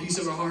take one piece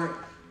of our heart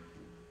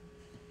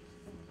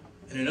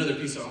and another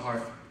piece of our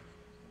heart,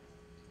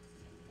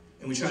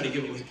 and we try to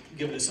give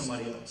it to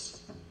somebody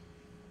else.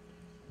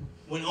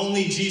 When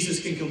only Jesus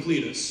can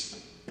complete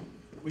us,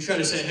 we try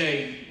to say,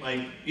 hey, like,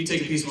 you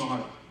take a piece of my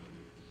heart.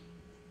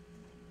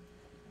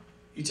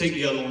 You take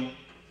the other one.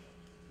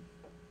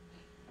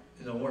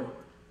 It don't work.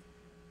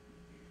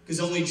 Because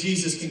only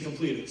Jesus can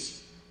complete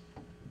us.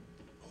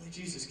 Only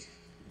Jesus can.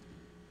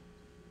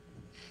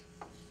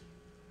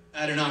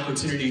 I had an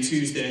opportunity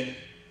Tuesday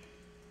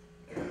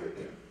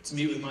to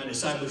meet with my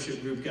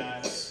discipleship group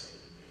guys.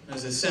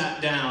 As I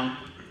sat down,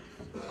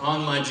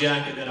 on my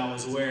jacket that I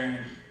was wearing,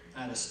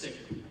 I had a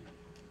sticker.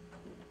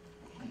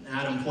 And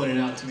Adam pointed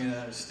out to me that I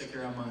had a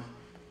sticker on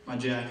my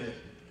jacket.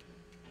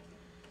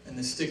 And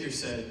the sticker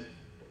said,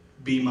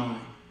 "Be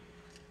mine."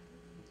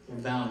 A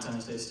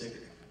Valentine's Day sticker.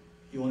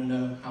 You want to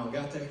know how it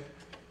got there?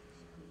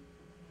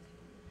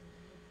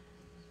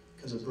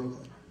 Because of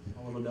Brooklyn,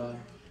 my little daughter.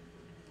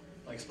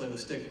 Likes to play with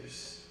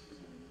stickers.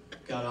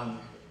 Got on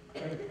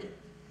there.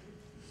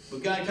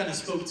 But God kind of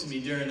spoke to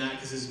me during that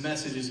because his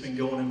message has been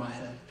going in my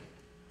head.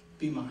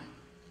 Be mine.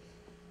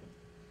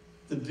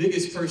 The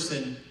biggest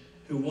person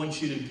who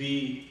wants you to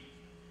be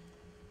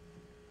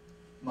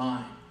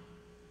mine,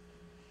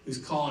 who's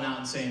calling out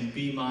and saying,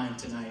 be mine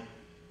tonight,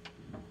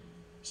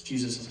 is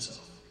Jesus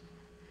himself.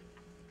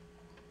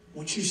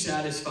 Once you're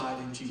satisfied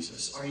in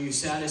Jesus, are you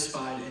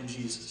satisfied in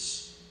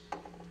Jesus?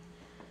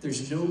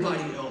 There's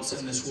nobody else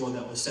in this world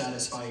that will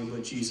satisfy you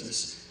but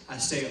Jesus. I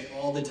say it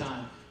all the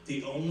time.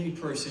 The only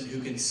person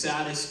who can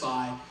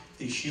satisfy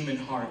the human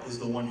heart is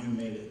the one who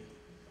made it.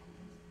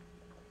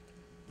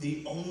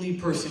 The only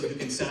person who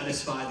can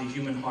satisfy the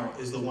human heart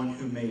is the one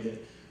who made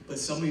it. But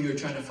some of you are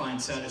trying to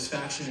find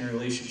satisfaction in a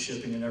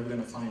relationship and you're never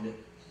going to find it.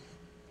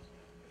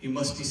 You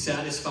must be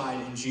satisfied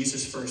in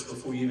Jesus first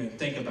before you even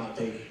think about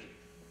dating.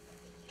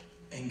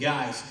 And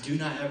guys, do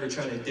not ever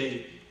try to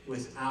date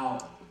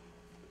without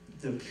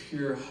the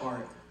pure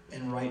heart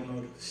and right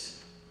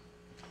motives.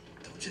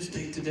 Don't just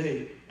date to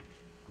date.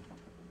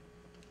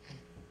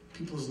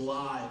 People's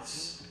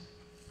lives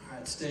are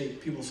at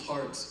stake. People's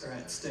hearts are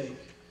at stake.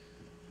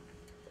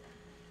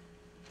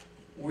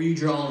 Where are you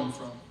drawing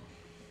from?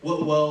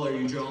 What well are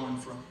you drawing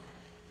from?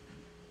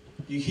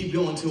 You keep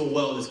going to a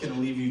well that's going to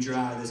leave you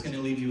dry, that's going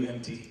to leave you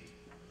empty.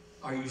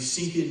 Are you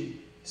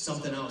seeking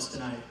something else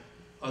tonight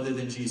other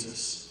than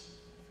Jesus?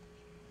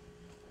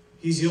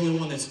 He's the only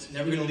one that's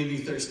never going to leave you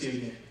thirsty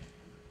again.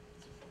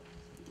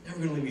 Never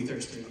going to leave you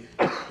thirsty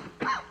again.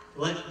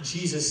 Let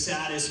Jesus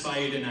satisfy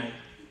you tonight.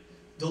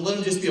 Don't let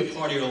him just be a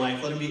part of your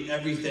life. Let him be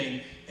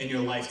everything in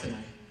your life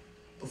tonight.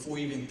 before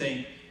you even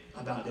think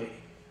about dating.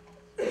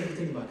 Before you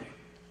think about dating.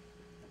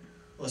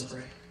 Let's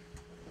pray.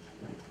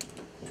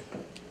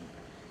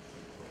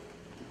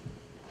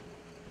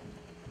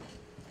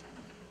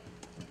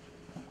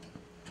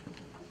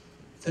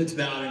 Heads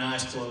bowed and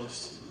eyes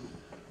closed.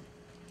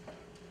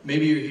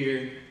 Maybe you're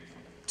here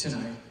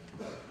tonight.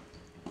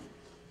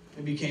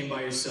 Maybe you came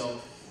by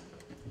yourself.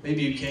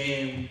 Maybe you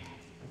came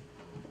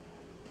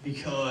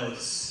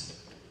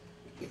because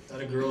that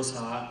a girl's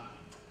hot.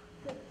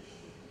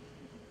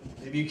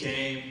 Maybe you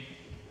came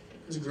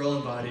because a girl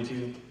invited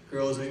you.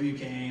 Girls, maybe you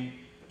came,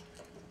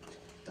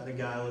 thought a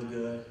guy looked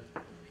good.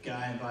 A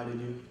guy invited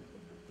you.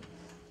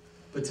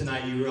 But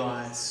tonight you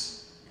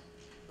realize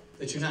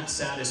that you're not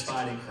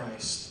satisfied in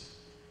Christ.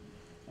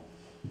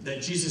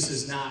 That Jesus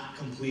has not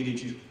completed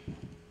you.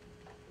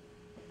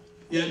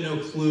 You had no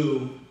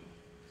clue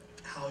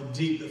how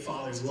deep the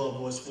Father's love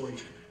was for you.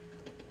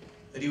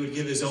 That he would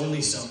give his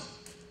only son.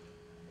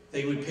 That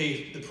he would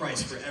pay the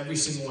price for every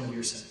single one of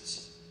your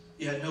sins.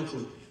 You had no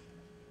clue.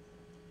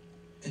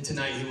 And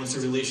tonight he wants a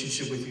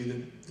relationship with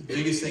you. The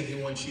biggest thing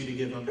he wants you to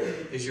give him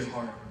is your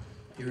heart,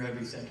 your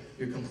everything,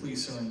 your complete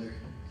surrender.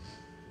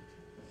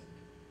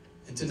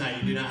 And tonight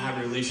you do not have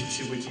a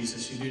relationship with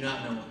Jesus. You do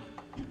not know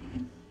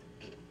him.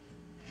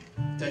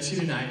 If that's you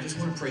tonight, I just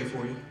want to pray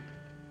for you.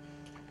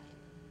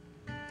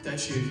 If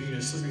that's you, if you can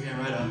just slip your hand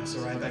right up, so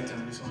right back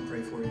down, I just want to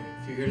pray for you.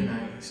 If you're here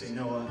tonight and you say, you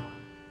know what,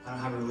 I don't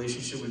have a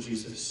relationship with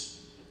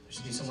Jesus. I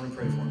just need someone to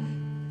pray for me.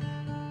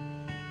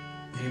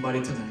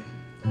 Anybody tonight?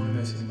 I don't want to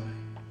miss anybody.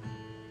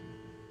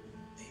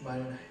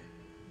 Anybody tonight?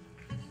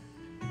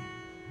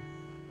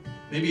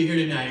 Maybe you're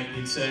here tonight and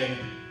you'd say,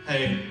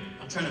 hey,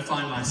 I'm trying to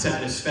find my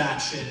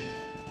satisfaction.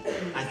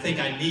 I think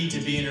I need to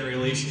be in a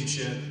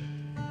relationship.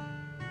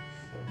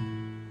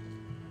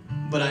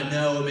 But I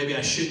know maybe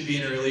I shouldn't be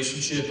in a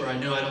relationship, or I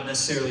know I don't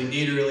necessarily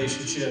need a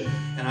relationship,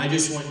 and I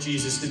just want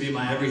Jesus to be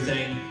my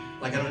everything.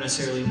 Like I don't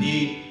necessarily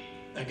need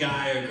a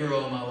guy or a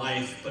girl in my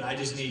life, but I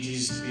just need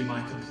Jesus to be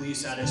my complete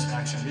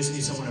satisfaction. I just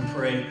need someone to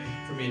pray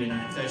for me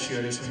tonight. If that's you,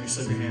 I just want you to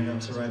slip your hand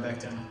up, so right back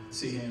down.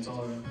 See hands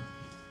all around,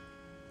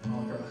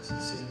 all across.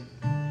 See them.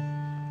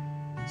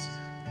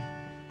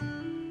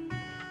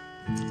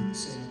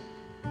 See them.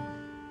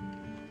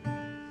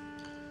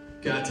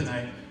 God,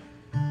 tonight,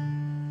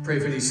 pray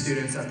for these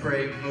students. I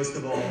pray most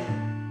of all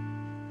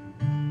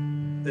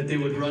that they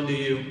would run to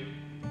you.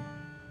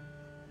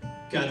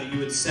 God, that you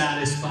would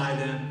satisfy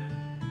them.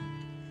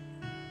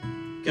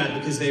 God,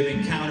 because they've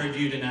encountered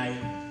you tonight.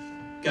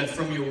 God,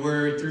 from your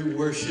word, through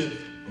worship.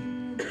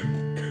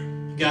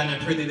 God, and I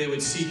pray that they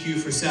would seek you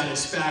for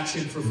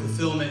satisfaction, for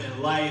fulfillment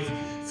in life,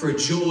 for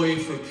joy,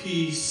 for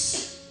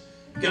peace.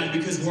 God,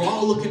 because we're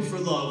all looking for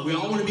love. We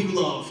all want to be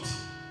loved.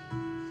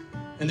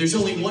 And there's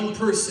only one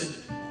person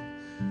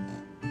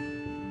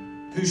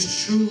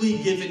who's truly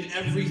given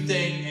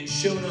everything and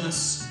shown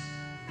us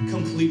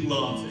complete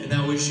love. And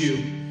that was you,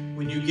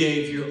 when you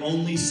gave your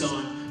only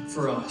son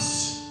for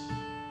us.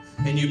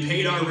 And you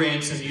paid our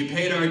ransom, you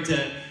paid our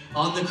debt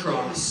on the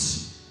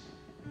cross.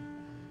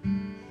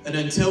 And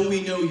until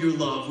we know your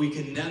love, we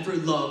can never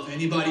love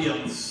anybody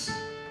else.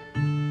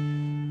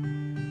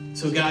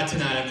 So God,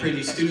 tonight, I pray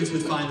these students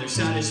would find their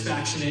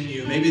satisfaction in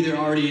you. Maybe they're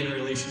already in a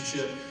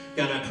relationship.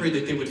 God, I pray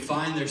that they would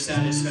find their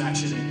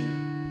satisfaction in you.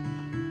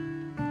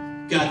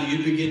 God, that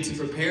you'd begin to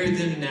prepare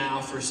them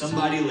now for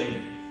somebody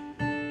later.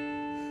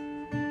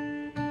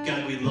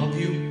 God, we love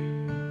you.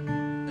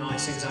 In all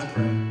these things I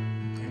pray.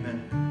 Amen.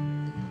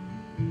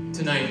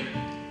 Tonight,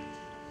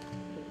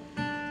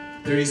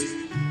 there are these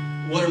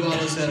water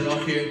bottles that are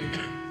up here.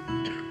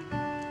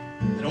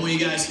 I don't want you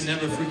guys to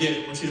never forget.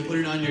 I want you to put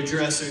it on your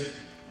dresser.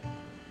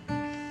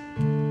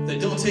 That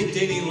don't take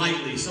dating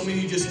lightly. Some of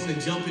you just want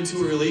to jump into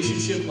a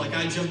relationship like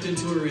I jumped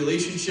into a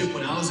relationship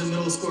when I was in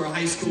middle school or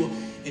high school,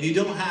 and you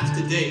don't have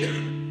to date.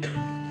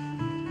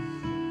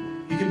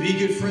 You can be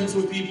good friends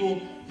with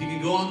people. You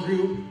can go on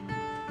group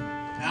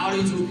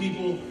outings with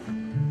people,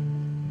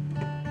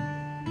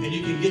 and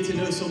you can get to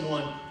know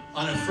someone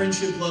on a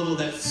friendship level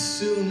that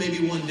soon,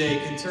 maybe one day,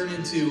 can turn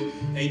into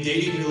a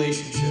dating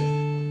relationship.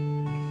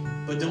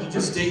 But don't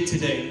just date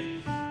today.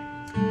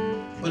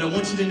 But I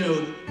want you to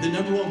know the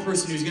number one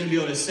person who's going to be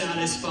able to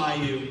satisfy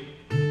you,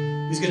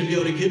 who's going to be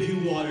able to give you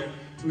water,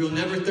 so you'll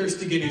never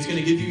thirst again, who's going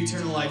to give you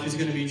eternal life, is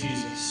going to be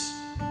Jesus.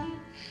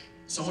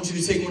 So I want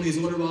you to take one of these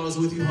water bottles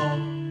with you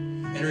home.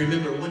 And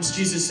remember, once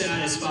Jesus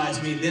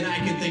satisfies me, then I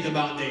can think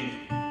about dating.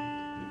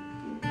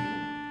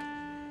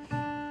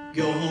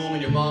 Go home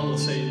and your mom will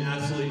say,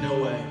 absolutely no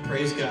way.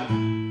 Praise God.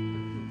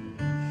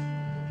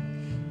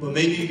 But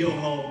maybe you go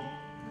home,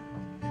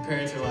 your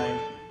parents are like,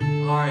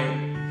 all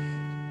right,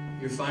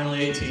 you're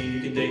finally 18,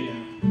 you can date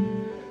now.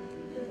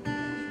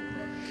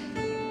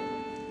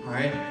 All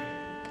right?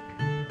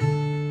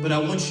 But I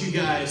want you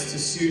guys to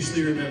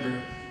seriously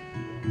remember,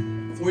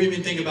 before you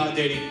even think about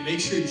dating, make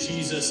sure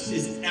Jesus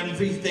is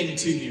everything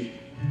to you,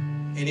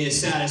 and he has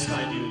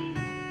satisfied you.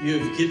 You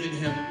have given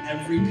him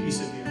every piece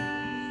of you.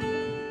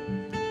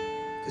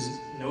 Because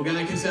no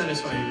guy can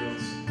satisfy you,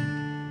 girls.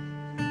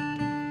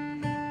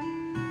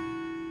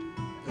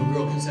 No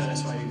girl can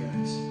satisfy you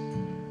guys.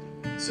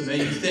 So may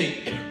you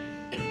think,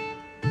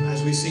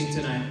 as we sing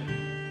tonight,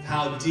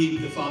 how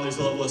deep the Father's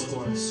love was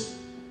for us.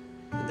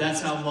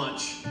 That's how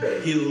much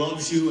He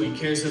loves you and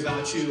cares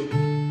about you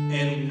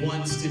and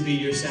wants to be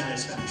your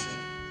satisfaction.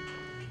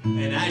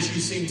 And as you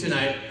sing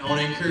tonight, I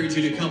want to encourage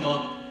you to come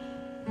up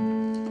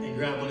and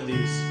grab one of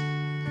these.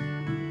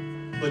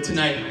 But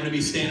tonight, I'm going to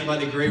be standing by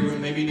the great room.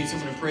 Maybe you need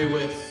someone to pray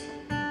with.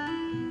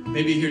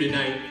 Maybe here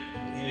tonight,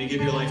 you need to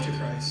give your life to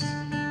Christ.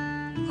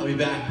 I'll be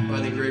back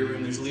by the great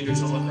room. There's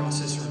leaders all across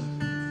this room.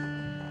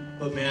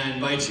 But may I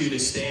invite you to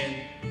stand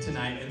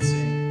tonight and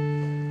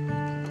sing.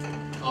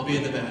 I'll be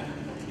in the back.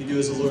 You do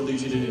as the Lord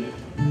leads you to do.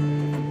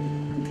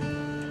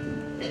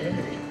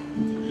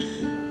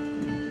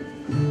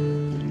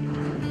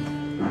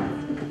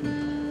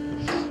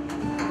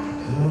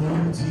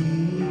 How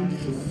deep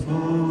the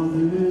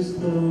Father's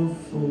love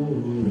for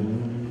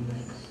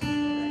us,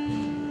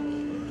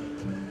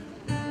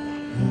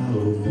 how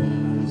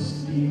vast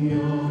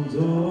beyond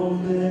all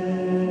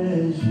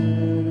measure,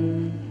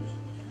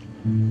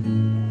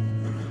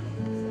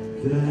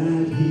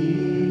 that He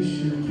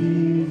should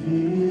give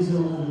His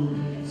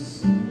only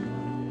Son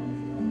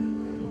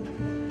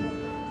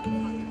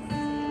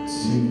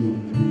to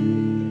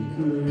make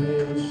a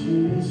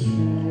precious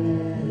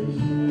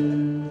treasure.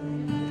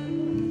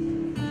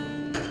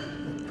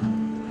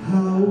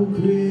 How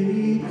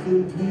great the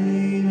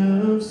pain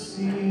of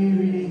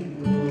searing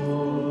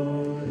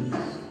was.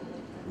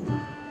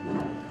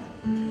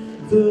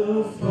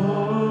 The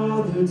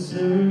Father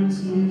turns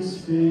His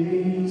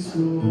face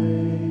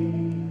away,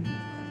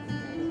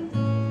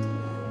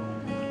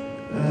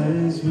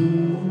 as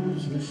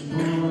wounds which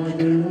mar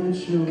the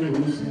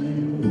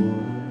chosen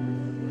one,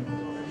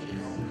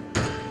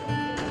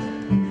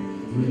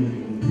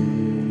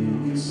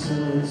 bringing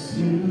sons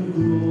to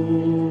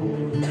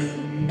glory.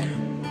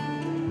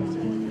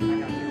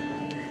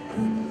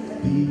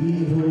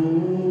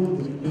 Behold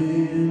the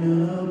man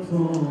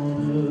upon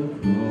the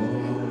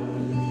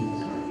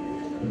cross,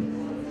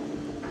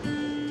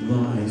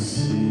 my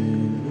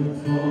sin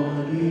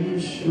upon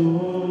His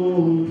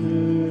shoulder.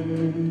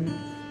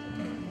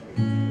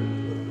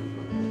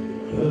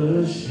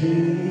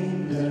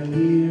 Ashamed, I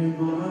hear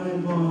my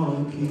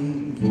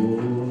mocking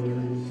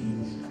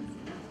voice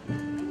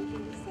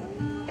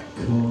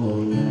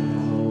call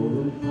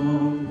out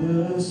among the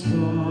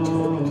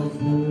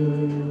scoffers.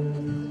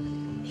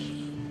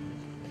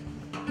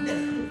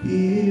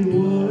 It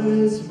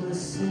was my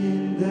sin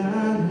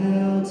that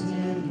held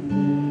Him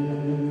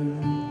there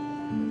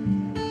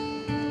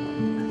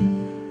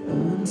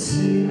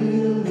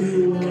until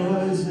it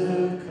was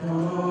accomplished.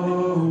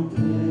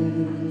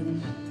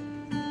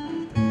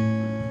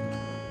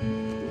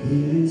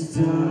 His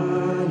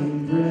dying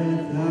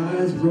breath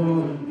has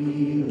brought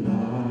me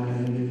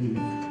life,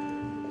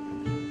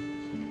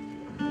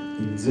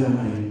 and I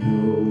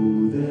know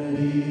that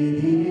it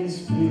is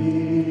finished.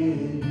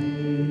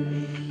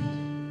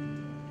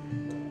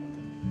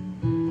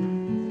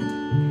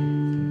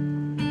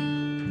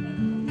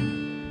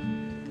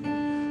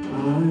 I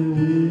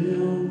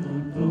will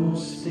not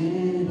boast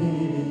in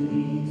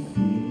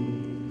anything,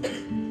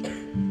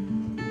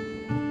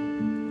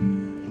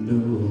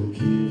 no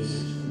gifts,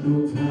 no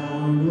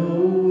power, no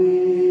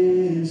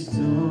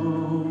wisdom,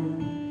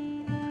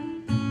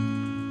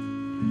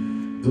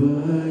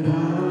 but I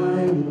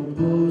will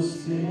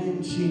boast in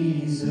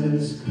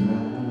Jesus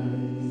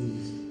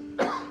Christ,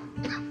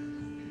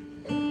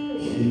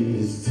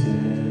 His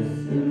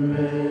death and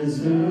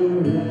resurrection.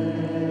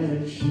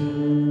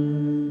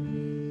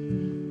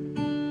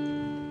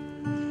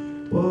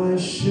 Why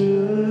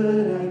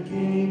should I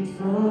gain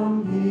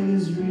from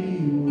His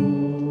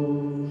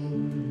reward?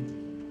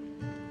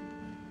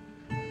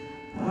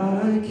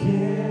 I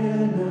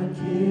cannot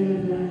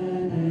give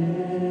an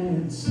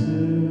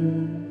answer,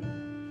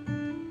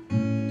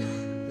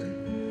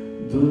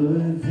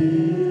 but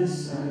this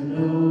I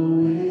know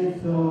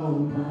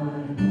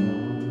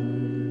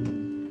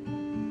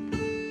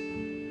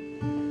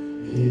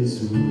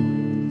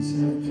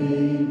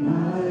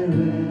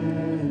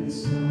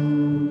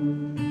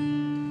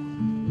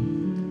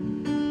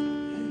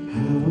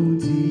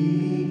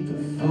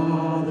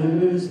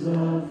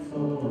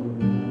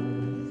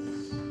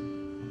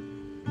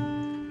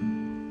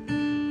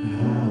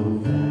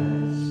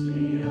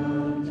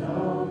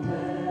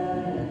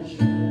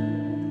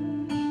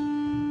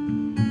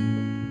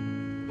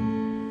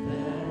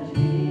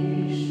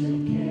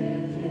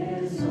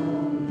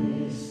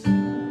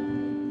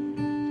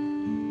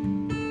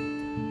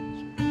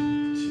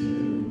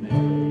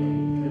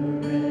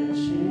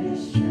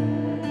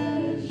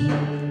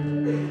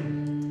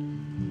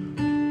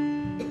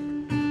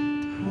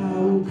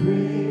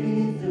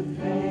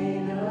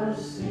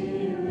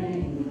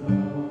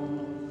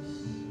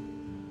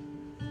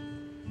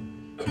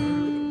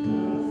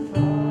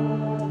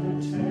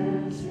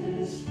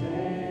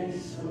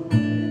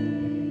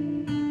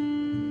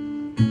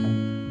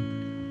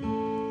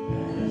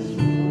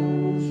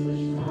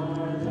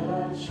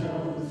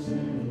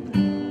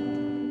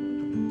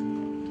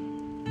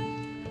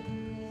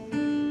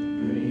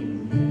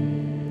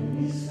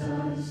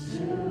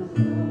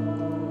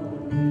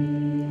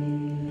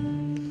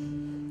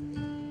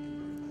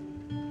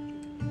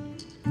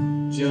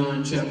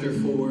John chapter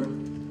 4,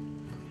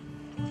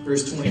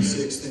 verse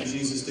 26, then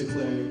Jesus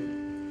declared,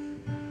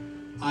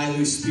 I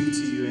who speak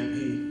to you am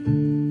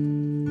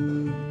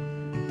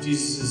He.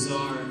 Jesus is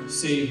our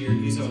Savior.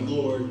 He's our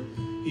Lord.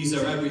 He's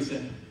our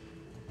everything.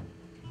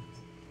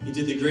 He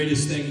did the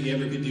greatest thing He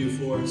ever could do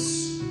for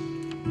us.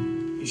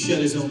 He shed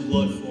His own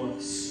blood for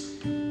us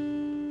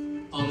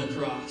on the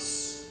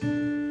cross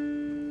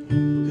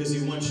because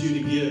He wants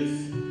you to give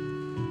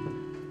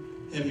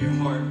Him your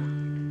heart,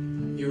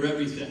 your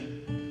everything.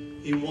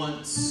 He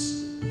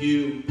wants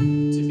you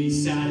to be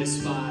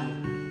satisfied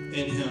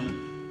in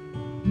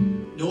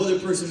Him. No other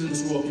person in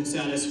this world can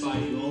satisfy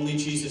you. Only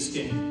Jesus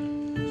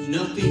can.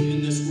 Nothing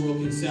in this world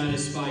can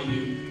satisfy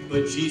you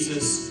but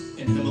Jesus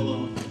and Him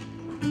alone.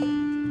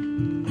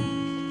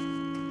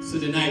 So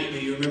tonight,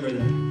 may you remember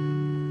that.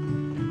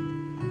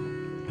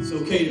 It's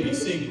okay to be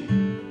single.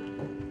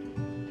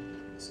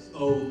 It's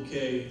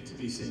okay to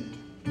be single.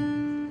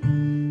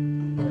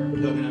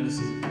 Y'all can have a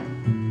seat.